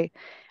away,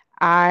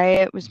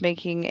 I was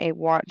making a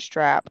watch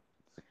strap,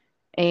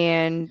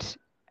 and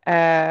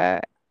I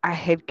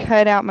had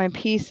cut out my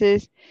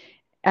pieces.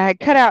 I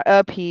had cut out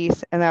a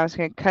piece, and I was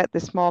going to cut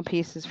the small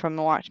pieces from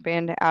the watch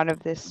band out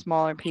of this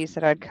smaller piece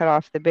that I'd cut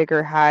off the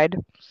bigger hide.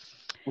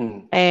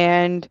 Mm.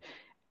 And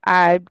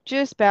I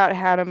just about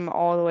had them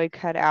all the way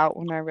cut out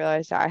when I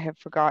realized I had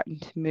forgotten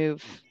to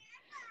move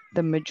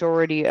the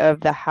majority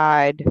of the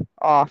hide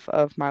off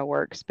of my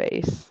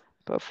workspace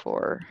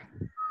before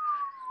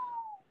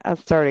I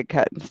started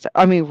cutting stuff.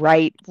 I mean,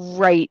 right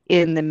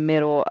in the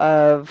middle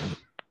of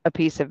a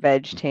piece of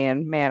veg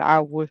tan. Man,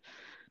 I would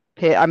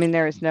pit. I mean,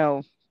 there was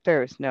no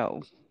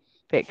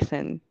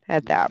fixing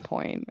at that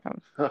point.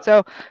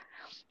 So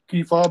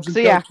Key fobs and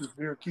yeah, coasters.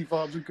 There are key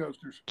fobs and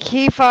coasters.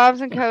 key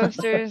fobs and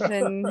coasters,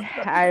 and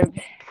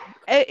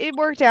it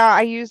worked out.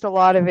 I used a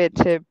lot of it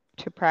to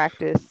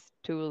practice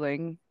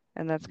tooling,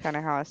 and that's kind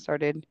of how I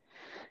started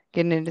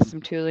getting into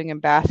some tooling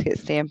and basket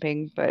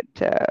stamping. But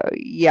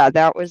yeah,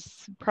 that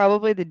was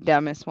probably the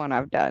dumbest one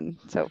I've done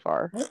so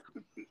far.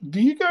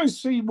 Do you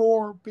guys see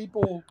more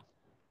people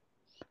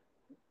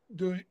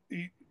doing,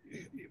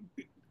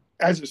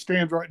 as it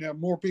stands right now,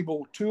 more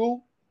people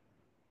tool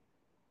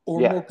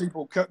or Yeah. more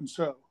people cut and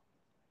sew?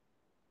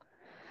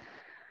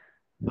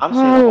 I'm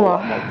seeing a whole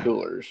lot more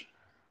toolers.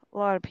 A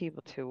lot of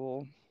people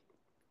tool.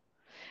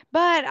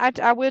 But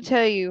I will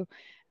tell you,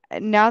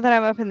 now that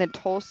I'm up in the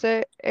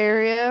Tulsa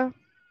area,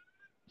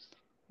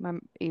 my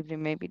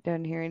evening may be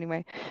done here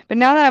anyway. But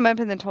now that I'm up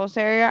in the Tulsa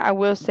area, I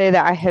will say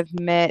that I have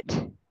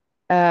met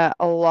a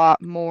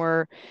lot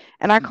more,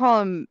 and I call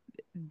them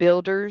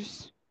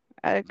builders,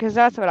 because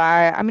that's what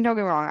I mean, don't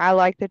get me wrong, I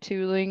like the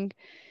tooling,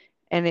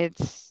 and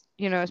it's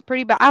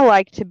pretty, but I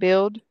like to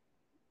build.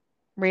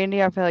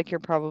 Randy, I feel like you're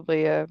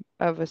probably of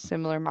a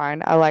similar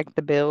mind. I like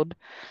the build.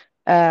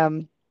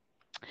 And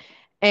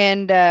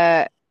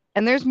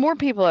there's more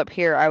people up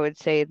here, I would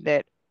say,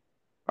 that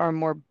are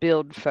more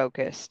build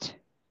focused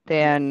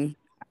than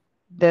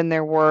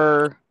there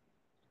were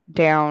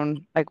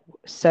down like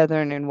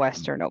southern and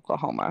western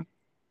Oklahoma.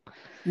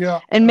 Yeah.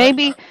 And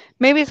maybe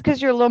it's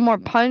because you're a little more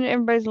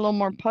everybody's a little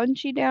more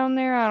punchy down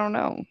there. I don't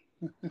know.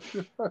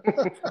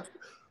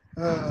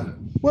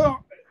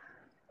 Well,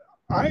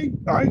 I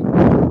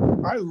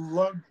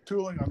love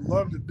tooling. I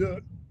love to do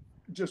it.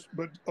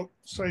 But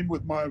same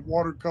with my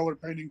watercolor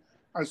painting.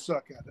 I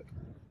suck at it,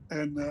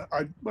 and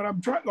but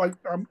I'm trying. Like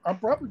I'm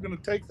probably going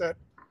to take that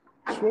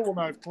swivel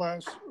knife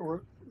class,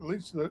 or at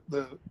least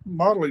the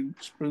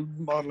spoon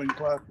modeling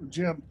class with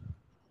Jim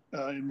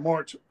in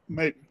March.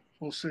 Maybe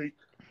we'll see.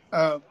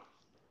 And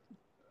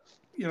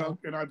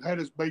I've had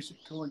his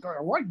basic tooling.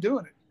 I like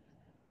doing it.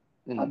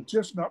 Mm-hmm. I'm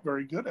just not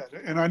very good at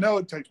it, and I know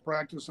it takes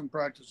practice and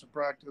practice and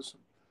practice.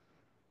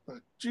 But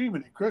gee,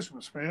 many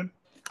Christmas, man,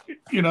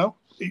 you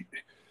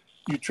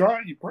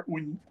try.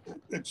 When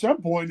at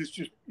some point it's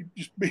just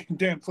being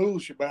damn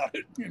foolish about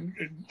it,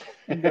 and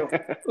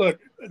look,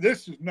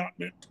 this is not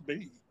meant to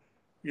be,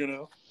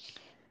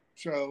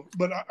 So,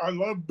 but I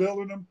love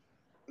building them,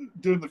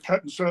 doing the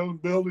cut and sew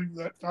and building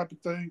that type of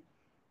thing,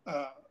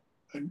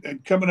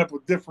 and coming up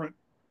with different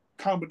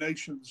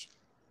combinations,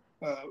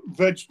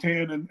 veg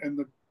tan and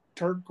the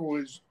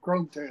turquoise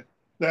chrome tan,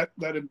 that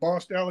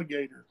embossed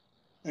alligator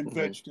and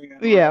veg tan,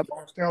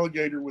 embossed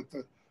alligator with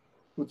the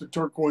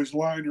turquoise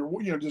line,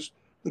 or just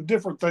the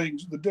different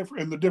things, the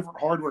different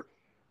hardware.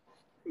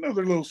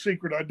 Another little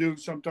secret I do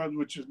sometimes,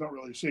 which is not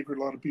really a secret,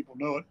 a lot of people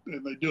know it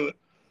and they do it,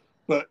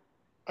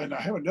 and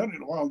I haven't done it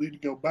in a while. I need to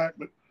go back,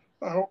 but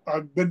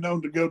I've been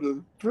known to go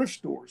to thrift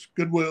stores,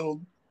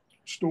 Goodwill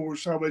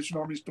stores, Salvation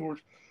Army stores,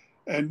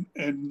 and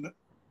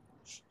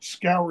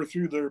scour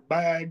through their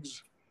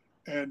bags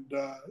and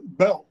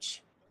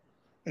belts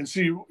and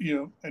see,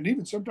 and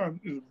even sometimes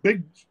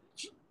big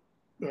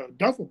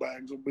duffel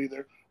bags will be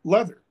there,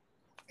 leather,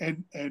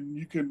 and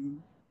you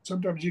can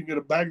sometimes you can get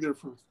a bag there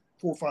for $4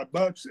 or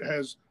 $5. It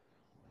has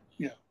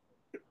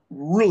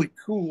really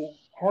cool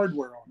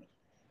hardware on it,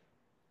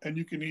 and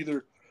you can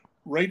either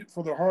rate it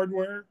for the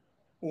hardware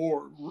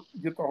or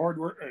get the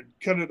hardware and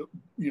cut it,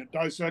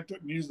 dissect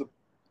it and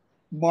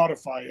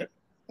modify it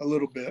a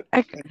little bit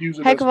and use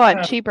it heck as of a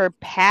lot cheaper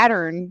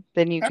pattern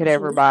than you could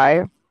ever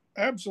buy.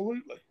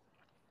 Absolutely.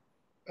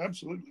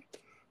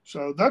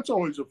 So that's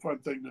always a fun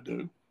thing to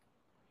do.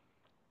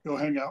 Go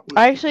hang out with.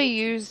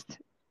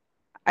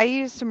 I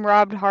used some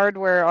robbed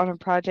hardware on a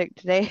project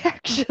today.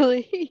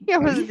 Actually, I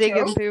was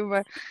digging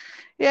through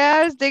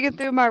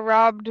my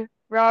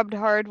robbed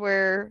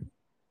hardware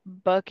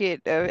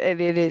bucket,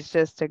 and it is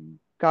just a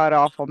god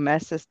awful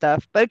mess of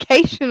stuff. But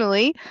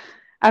occasionally,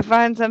 I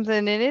find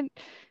something in it.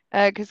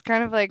 Because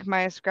kind of like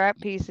my scrap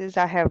pieces,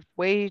 I have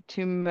way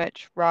too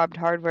much robbed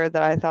hardware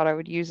that I thought I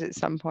would use at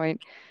some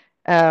point.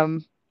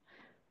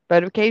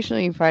 But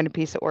occasionally you find a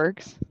piece that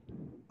works.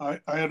 I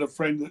had a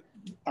friend that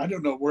I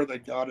don't know where they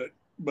got it,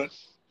 but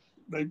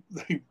they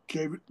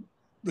gave it.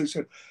 They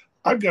said,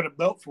 "I've got a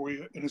belt for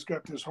you, and it's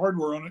got this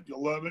hardware on it.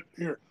 You'll love it.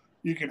 Here,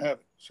 you can have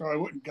it." So I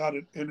went and got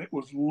it, and it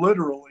was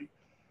literally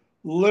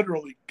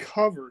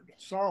covered,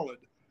 solid,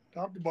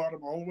 top to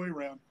bottom, all the way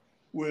around,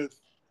 with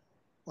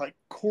like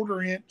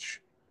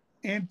 1/4-inch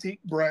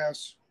antique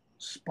brass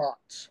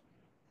spots.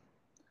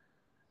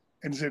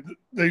 And said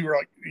they were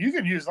like, "You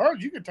can use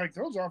those. You can take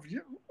those off."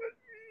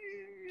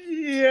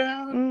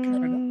 Yeah,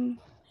 kind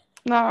of.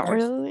 Not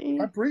really.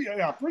 I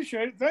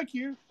appreciate it. Thank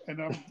you. And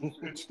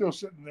it's still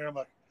sitting there. I'm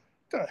like,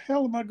 "What the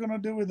hell am I going to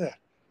do with that?"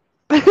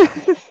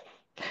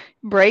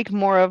 Break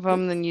more of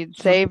them than you'd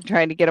save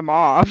trying to get them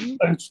off.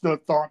 It's the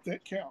thought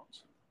that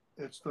counts.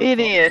 It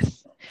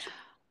is.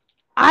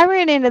 I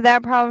ran into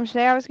that problem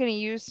today. I was going to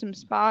use some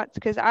spots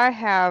because I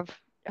have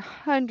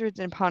hundreds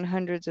upon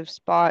hundreds of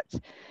spots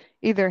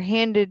either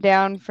handed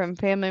down from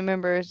family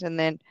members, and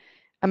then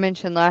I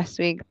mentioned last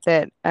week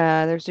that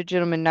there's a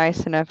gentleman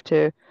nice enough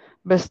to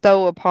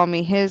bestow upon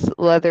me his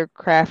leather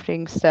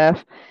crafting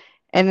stuff,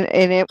 and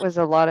it was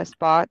a lot of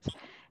spots.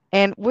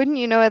 And wouldn't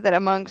you know it that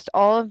amongst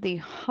all of the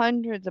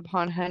hundreds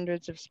upon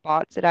hundreds of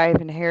spots that I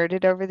have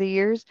inherited over the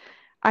years,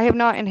 I have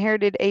not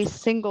inherited a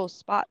single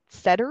spot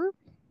setter.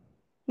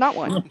 Not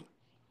one.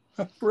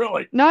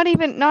 Really? Not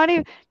even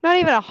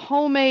a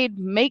homemade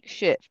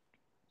makeshift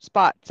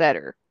spot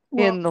setter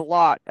in the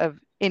lot of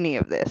any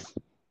of this.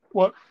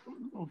 What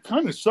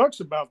kind of sucks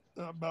about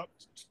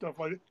stuff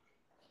like it,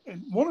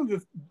 and one of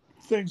the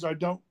things I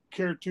don't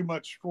care too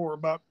much for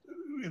about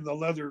in the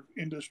leather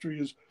industry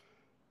is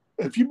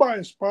if you buy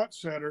a spot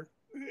setter,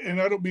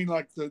 and I don't mean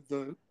like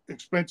the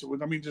expensive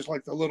one, I mean just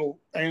like the little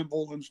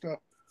anvil and stuff,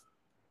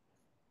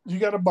 you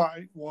got to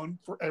buy one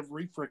for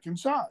every freaking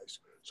size.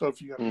 So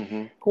if you got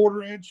a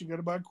 1/4-inch, you got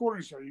to buy a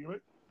 1/4-inch size.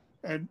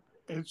 And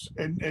it's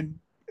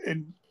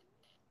and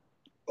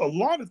a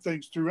lot of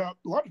things throughout,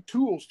 a lot of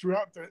tools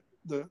throughout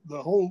the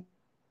whole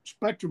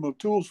spectrum of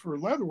tools for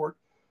leatherwork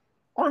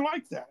are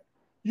like that.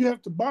 You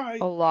have to buy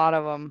a lot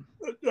of them.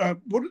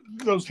 What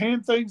those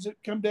hand things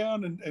that come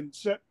down and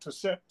set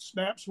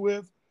snaps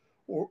with,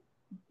 or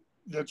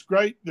that's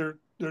great. They're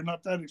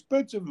not that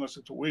expensive unless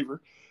it's a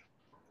weaver.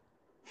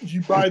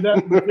 You buy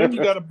that, but then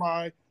you got to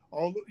buy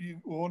you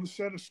want a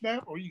set of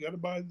snap, or you got to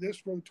buy this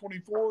for the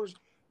 24s.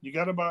 You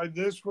got to buy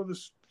this for the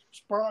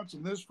spots,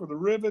 and this for the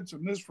rivets,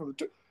 and this for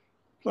the.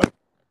 Like,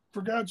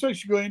 for God's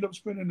sakes, you're going to end up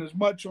spending as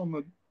much on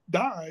the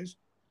dies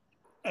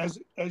as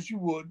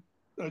you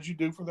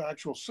do for the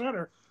actual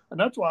setter, and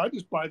that's why I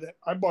just buy that.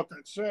 I bought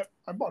that set.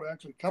 I bought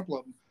actually a couple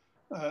of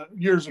them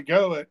years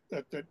ago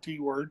at that T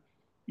Word.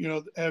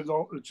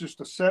 It's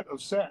just a set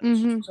of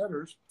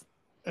setters,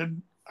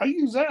 and I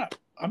use that.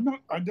 I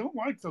don't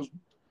like those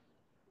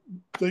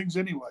things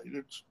anyway.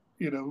 It's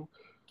and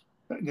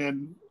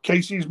then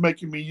Casey's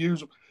making me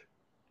use them.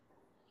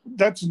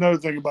 That's another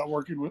thing about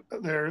working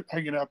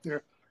hanging out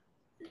there.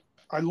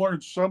 I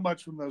learned so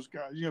much from those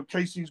guys.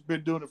 Casey's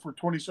been doing it for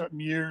 20-something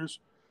years.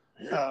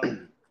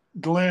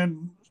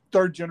 Glenn,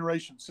 3rd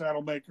generation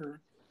saddle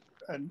maker,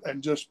 and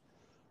just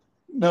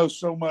knows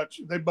so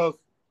much. They both,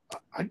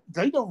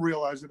 they don't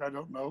realize it. I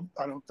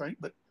don't think,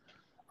 but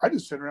I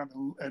just sit around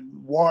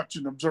and watch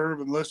and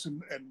observe and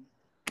listen and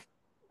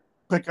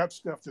pick up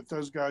stuff that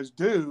those guys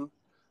do,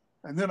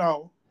 and then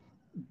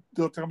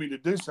they'll tell me to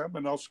do something,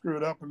 and I'll screw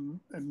it up, and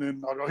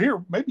then I'll go,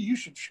 "Here, maybe you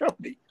should show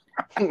me.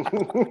 Why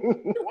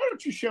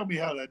don't you show me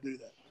how to do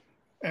that?"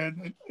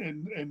 And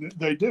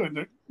they do,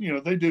 and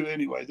they do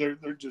anyway.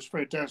 They're just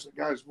fantastic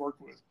guys to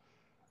work with.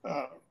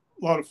 A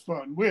lot of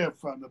fun. We have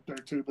fun up there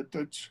too, but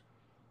that's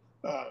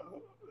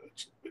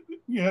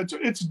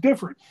it's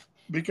different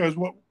because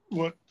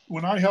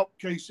when I help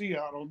KC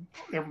out on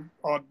every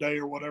odd day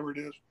or whatever it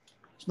is,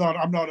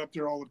 I'm not up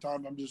there all the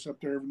time. I'm just up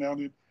there every now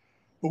and then.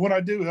 But when I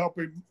do help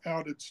him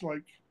out, it's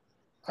like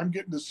I'm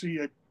getting to see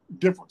a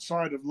different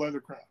side of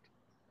leathercraft.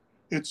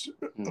 It's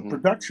a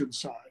production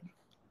side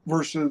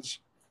versus,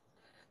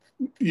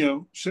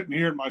 sitting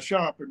here in my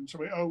shop and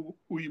somebody, "Oh,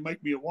 will you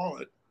make me a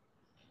wallet?"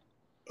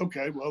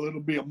 Okay, well,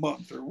 it'll be a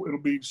month or it'll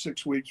be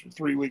 6 weeks or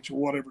 3 weeks or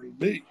whatever it'll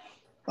be.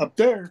 Up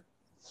there,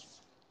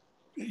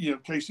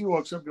 Casey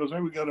walks up and goes, "Hey,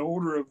 we got an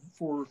order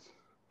for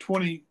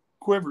 20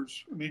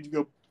 quivers. I need to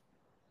go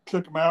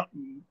pick them out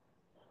and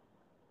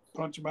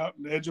punch them out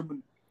and edge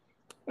them."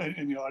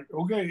 And you're like,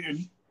 okay.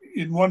 And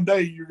in one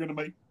day, you're going to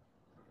make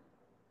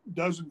a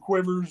dozen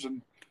quivers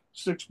and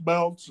 6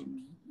 belts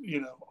and,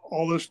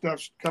 all this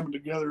stuff's coming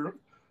together.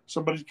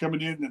 Somebody's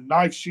coming in and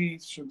knife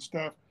sheaths and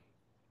stuff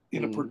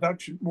in a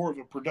production, more of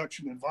a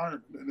production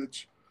environment. And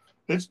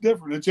it's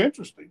different. It's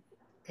interesting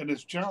and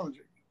it's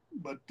challenging.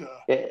 But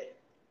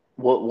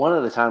one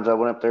of the times I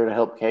went up there to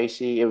help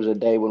Casey, it was a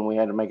day when we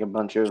had to make a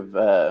bunch of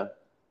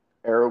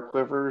arrow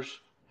quivers.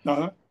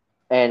 uh-huh.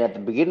 And at the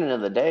beginning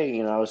of the day,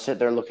 I was sitting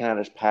there looking at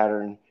his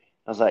pattern.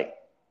 I was like,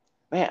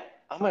 man,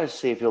 I'm going to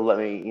see if he'll let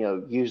me,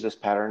 use this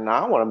pattern.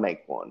 Now I want to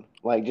make one,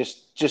 like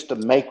just to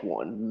make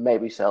one,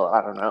 maybe sell it.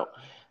 I don't know.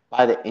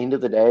 By the end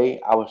of the day,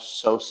 I was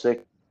so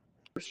sick.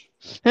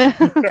 And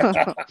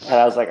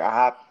I was like,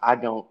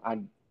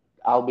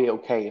 I'll be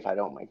okay if I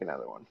don't make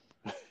another one.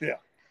 Yeah.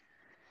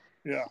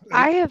 Yeah.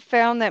 I have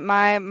found that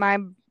my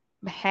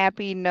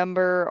happy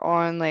number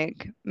on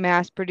like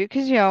mass produce,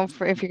 because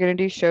if you're going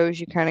to do shows,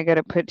 you kind of got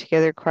to put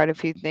together quite a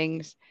few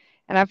things.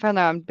 And I found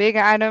that on big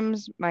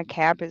items my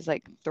cap is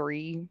like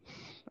 3,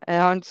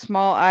 and on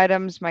small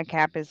items my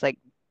cap is like,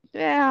 I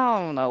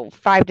don't know,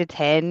 5 to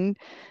 10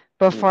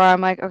 before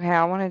I'm like, okay,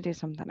 I want to do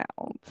something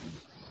else.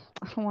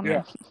 I don't want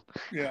to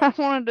I don't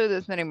want to do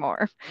this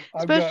anymore,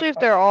 especially if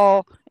they're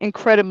all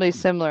incredibly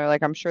similar,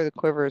 like I'm sure the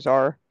quivers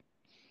are.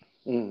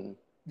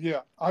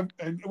 Yeah,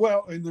 and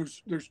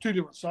there's 2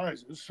 different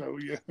sizes, so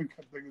yeah, big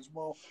and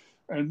small.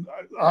 And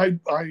I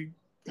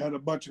had a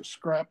bunch of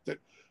scrap that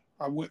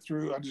I went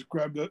through. I just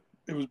grabbed it.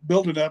 It was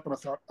building up, and I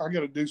thought I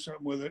got to do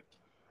something with it.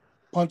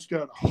 Punched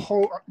out a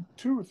whole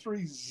 2 or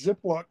 3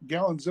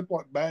 gallon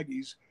Ziploc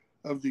baggies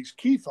of these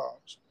key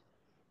fobs,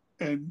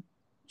 and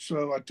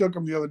so I took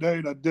them the other day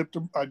and I dipped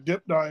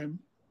dye them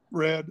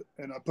red,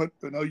 and I put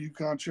an OU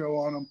Concho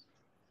on them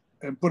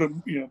and put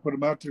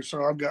them out there.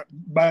 So I've got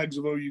bags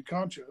of OU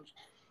Conchos.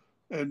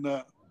 And,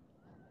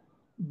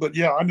 but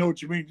yeah, I know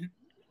what you mean.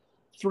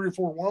 3 or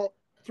 4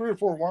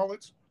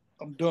 wallets,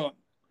 I'm done.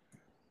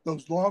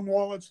 Those long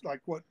wallets,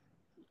 like what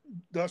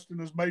Dustin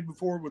has made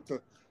before with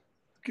the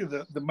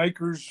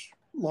Maker's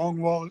long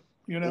wallet,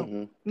 Yep.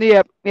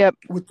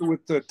 with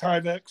the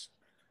Tyvek.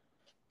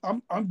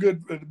 I'm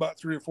good at about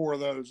 3 or 4 of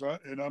those,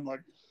 and I'm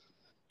like,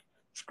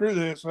 screw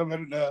this, I've had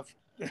enough.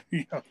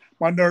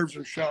 My nerves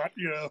are shot.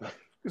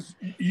 Because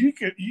you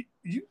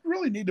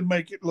really need to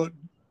make it look.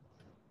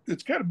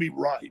 It's got to be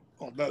right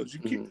on those. You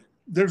can't.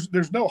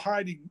 There's no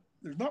hiding.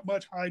 There's not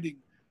much hiding.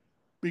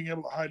 Being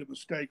able to hide a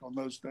mistake on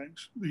those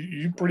things.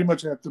 You pretty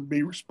much have to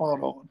be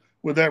spot on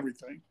with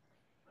everything.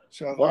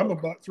 So I'm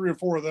about 3 or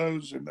 4 of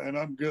those, and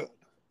I'm good.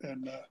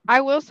 And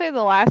I will say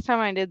the last time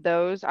I did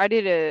those, I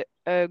did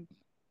a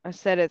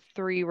set of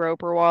 3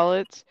 Roper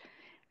wallets.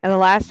 And the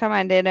last time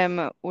I did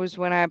them was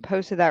when I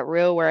posted that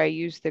reel where I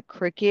used the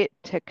Cricut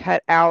to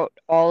cut out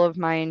all of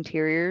my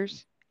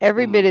interiors,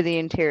 every bit of the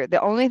interior.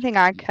 The only thing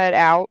I cut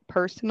out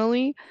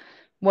personally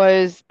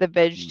was the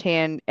veg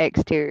tan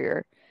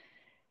exterior.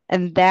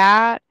 And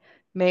that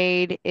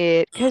made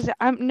it, because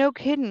I'm no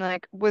kidding,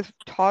 like with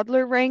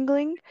toddler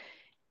wrangling,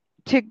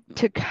 to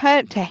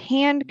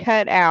hand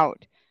cut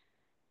out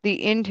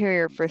the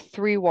interior for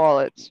 3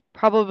 wallets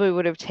probably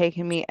would have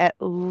taken me at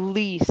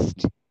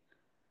least,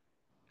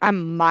 I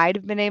might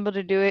have been able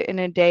to do it in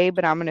a day,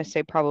 but I'm going to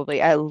say probably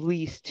at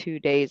least 2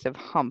 days of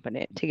humping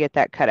it to get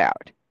that cut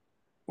out.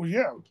 Well,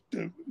 yeah,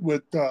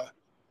 with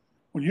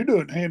when you're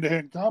doing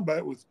hand-to-hand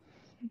combat with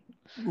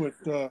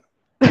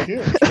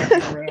kids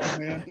running around,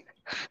 man,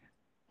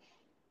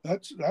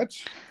 that's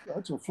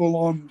a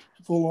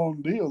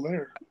full-on deal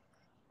there.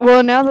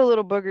 Well, now the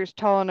little booger's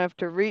tall enough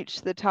to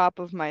reach the top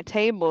of my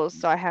table,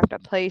 so I have to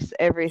place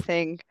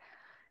everything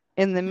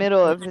in the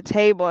middle of the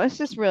table. It's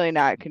just really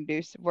not a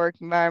conducive work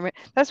environment.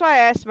 That's why I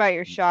asked about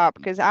your shop,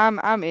 because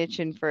I'm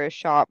itching for a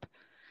shop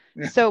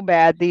so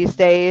bad these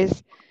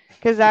days.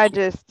 Because I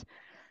just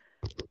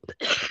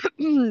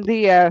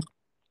the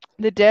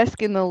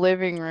desk in the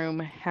living room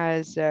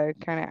has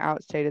kind of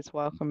outstayed its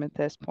welcome at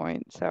this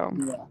point. So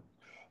yeah,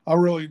 I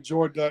really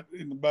enjoyed that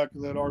in the back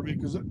of that RV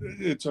because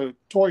it's a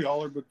toy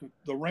hauler, but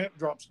the ramp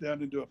drops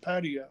down into a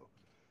patio.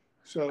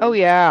 So oh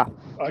yeah,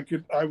 I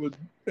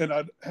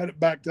had it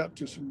backed up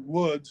to some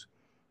woods,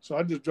 so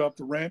I just dropped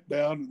the ramp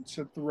down and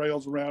set the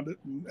rails around it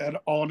and had an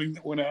awning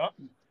that went out,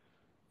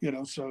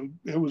 and so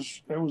it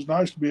was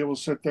nice to be able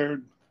to sit there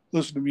and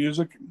listen to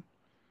music and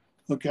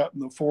look out in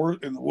the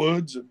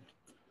woods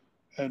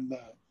and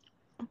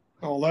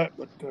all that.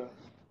 But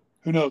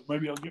who knows?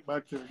 Maybe I'll get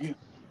back there again.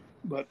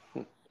 But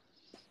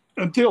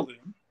until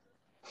then,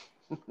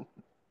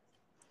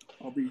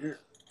 I'll be here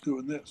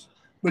doing this.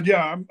 But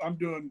yeah,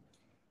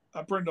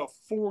 I printed off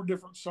 4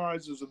 different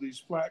sizes of these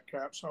flat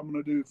caps. So I'm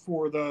going to do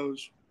 4 of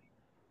those.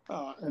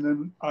 And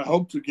then I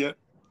hope to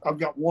I've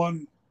got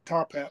one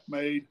top hat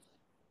made.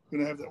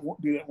 Going to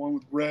do that one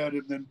with red.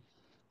 And then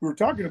we were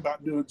talking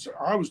about doing. So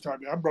I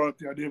brought up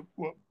the idea of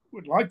what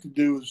we'd like to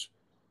do is,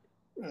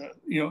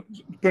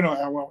 depending on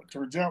how well it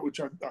turns out, which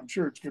I'm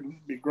sure it's going to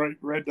be great.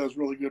 Red does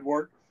really good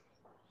work.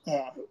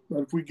 But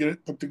if we get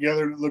it put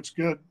together and it looks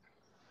good,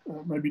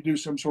 maybe do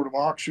some sort of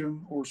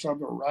auction or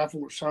something, or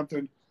raffle or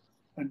something,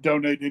 and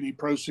donate any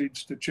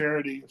proceeds to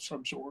charity of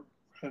some sort.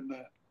 And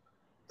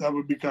that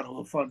would be kind of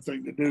a fun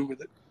thing to do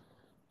with it.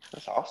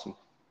 That's awesome.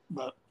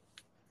 But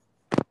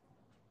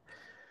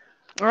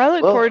I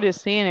look forward to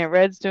seeing it.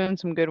 Red's doing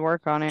some good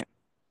work on it.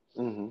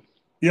 Mm-hmm.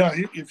 Yeah,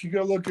 if you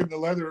go look in the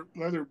leather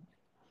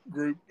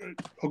group,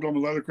 Oklahoma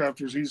Leather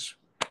Crafters,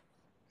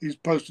 he's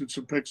posted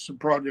some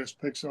progress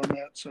pics on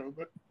that. So,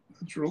 but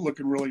it's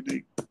looking really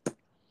neat.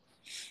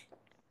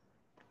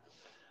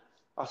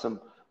 Awesome.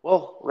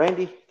 Well,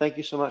 Randy, thank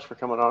you so much for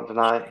coming on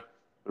tonight.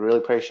 We really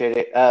appreciate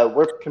it.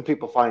 Where can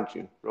people find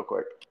you, real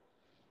quick?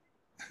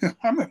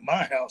 I'm at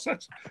my house. I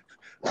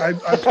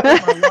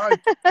spent my life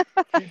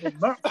people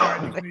not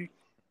finding me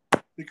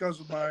because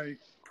of my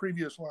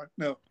previous life.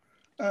 No,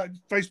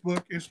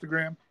 Facebook,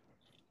 Instagram.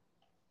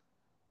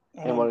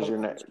 And what is your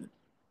name?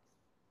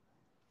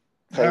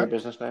 Say your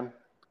business name.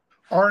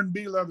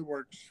 R&B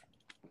Leatherworks.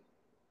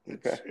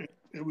 Okay.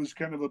 It was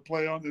kind of a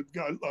play on it.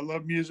 I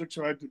love music,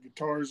 so I had the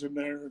guitars in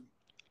there.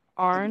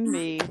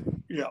 R&B.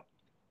 Yeah.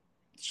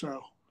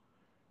 So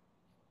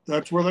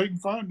that's where they can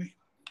find me.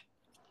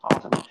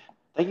 Awesome.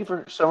 Thank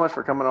you so much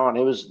for coming on.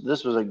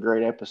 This was a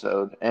great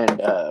episode, and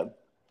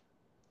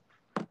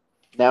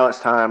now it's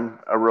time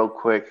a real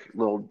quick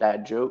little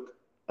dad joke.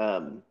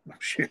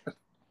 Shit.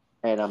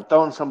 And I'm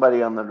throwing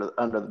somebody under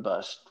the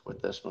bus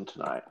with this one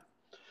tonight.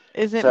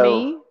 Is it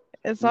me?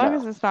 As long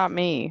as it's not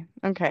me.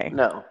 Okay.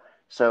 No.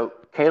 So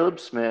Caleb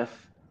Smith,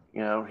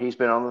 he's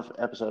been on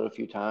the episode a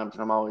few times,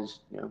 and I'm always,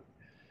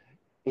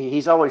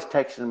 he's always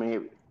texting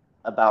me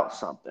about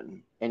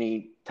something, and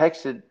he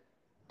texted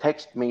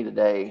me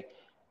today,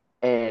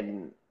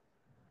 and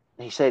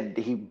he said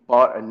he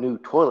bought a new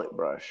toilet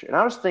brush, and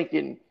I was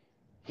thinking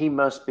he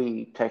must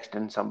be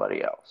texting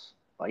somebody else.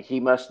 Like,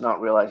 he must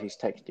not realize he's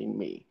texting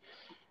me.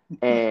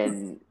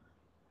 And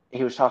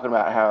he was talking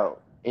about how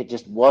it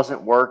just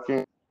wasn't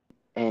working,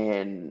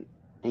 and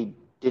he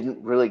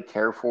didn't really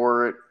care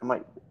for it. I'm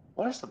like,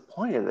 what is the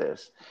point of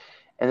this?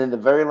 And then the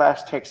very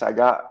last text I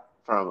got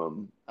from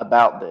him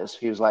about this,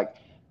 he was like,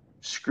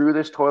 screw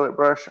this toilet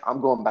brush. I'm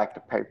going back to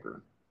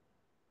paper.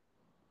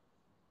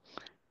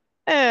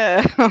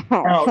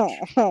 Ouch.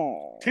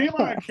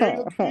 TMI,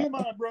 Caleb.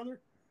 TMI, brother.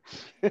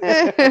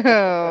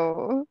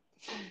 Yeah.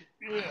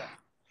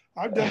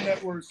 I've done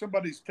that where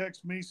somebody's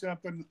texted me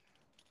something.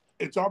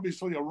 It's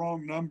obviously a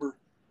wrong number.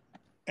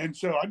 And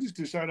so I just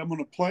decided I'm going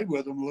to play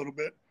with them a little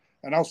bit.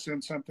 And I'll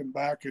send something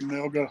back, and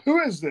they'll go,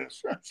 who is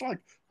this? It's like,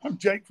 I'm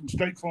Jake from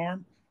State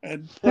Farm.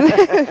 And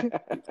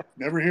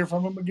never hear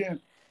from them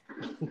again.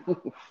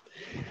 All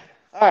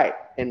right.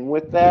 And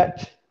with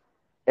that,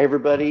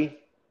 everybody,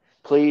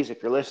 please,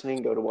 if you're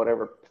listening, go to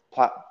whatever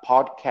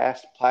podcast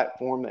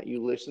platform that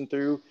you listen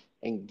through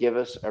and give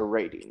us a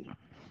rating.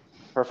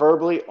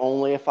 Preferably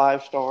only a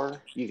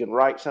 5-star. You can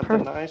write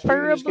something nice.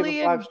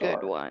 Preferably a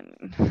good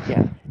one.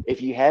 Yeah.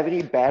 If you have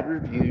any bad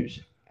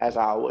reviews, as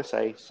I always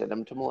say, send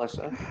them to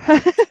Melissa.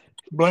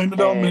 Blame it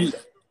on me.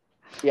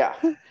 Yeah.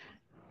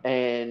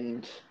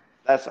 And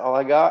that's all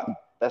I got.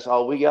 That's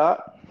all we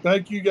got.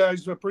 Thank you,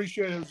 guys. I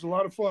appreciate it. It was a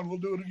lot of fun. We'll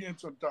do it again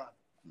sometime.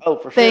 Oh,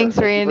 for sure. Thanks,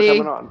 Randy. Thank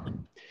you for coming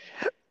on.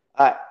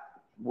 All right.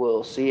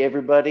 We'll see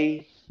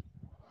everybody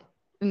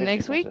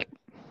next week.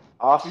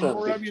 Awesome.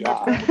 We'll have you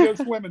next time we go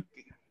swimming.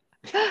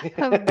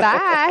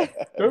 Bye.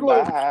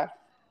 Bye.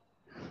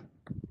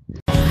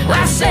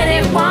 I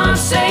said it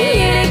once,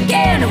 say it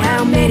again.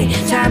 How many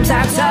times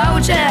I've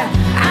told you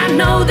I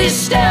know this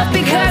stuff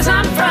because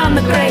I'm from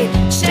the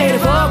great state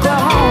of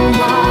Oklahoma.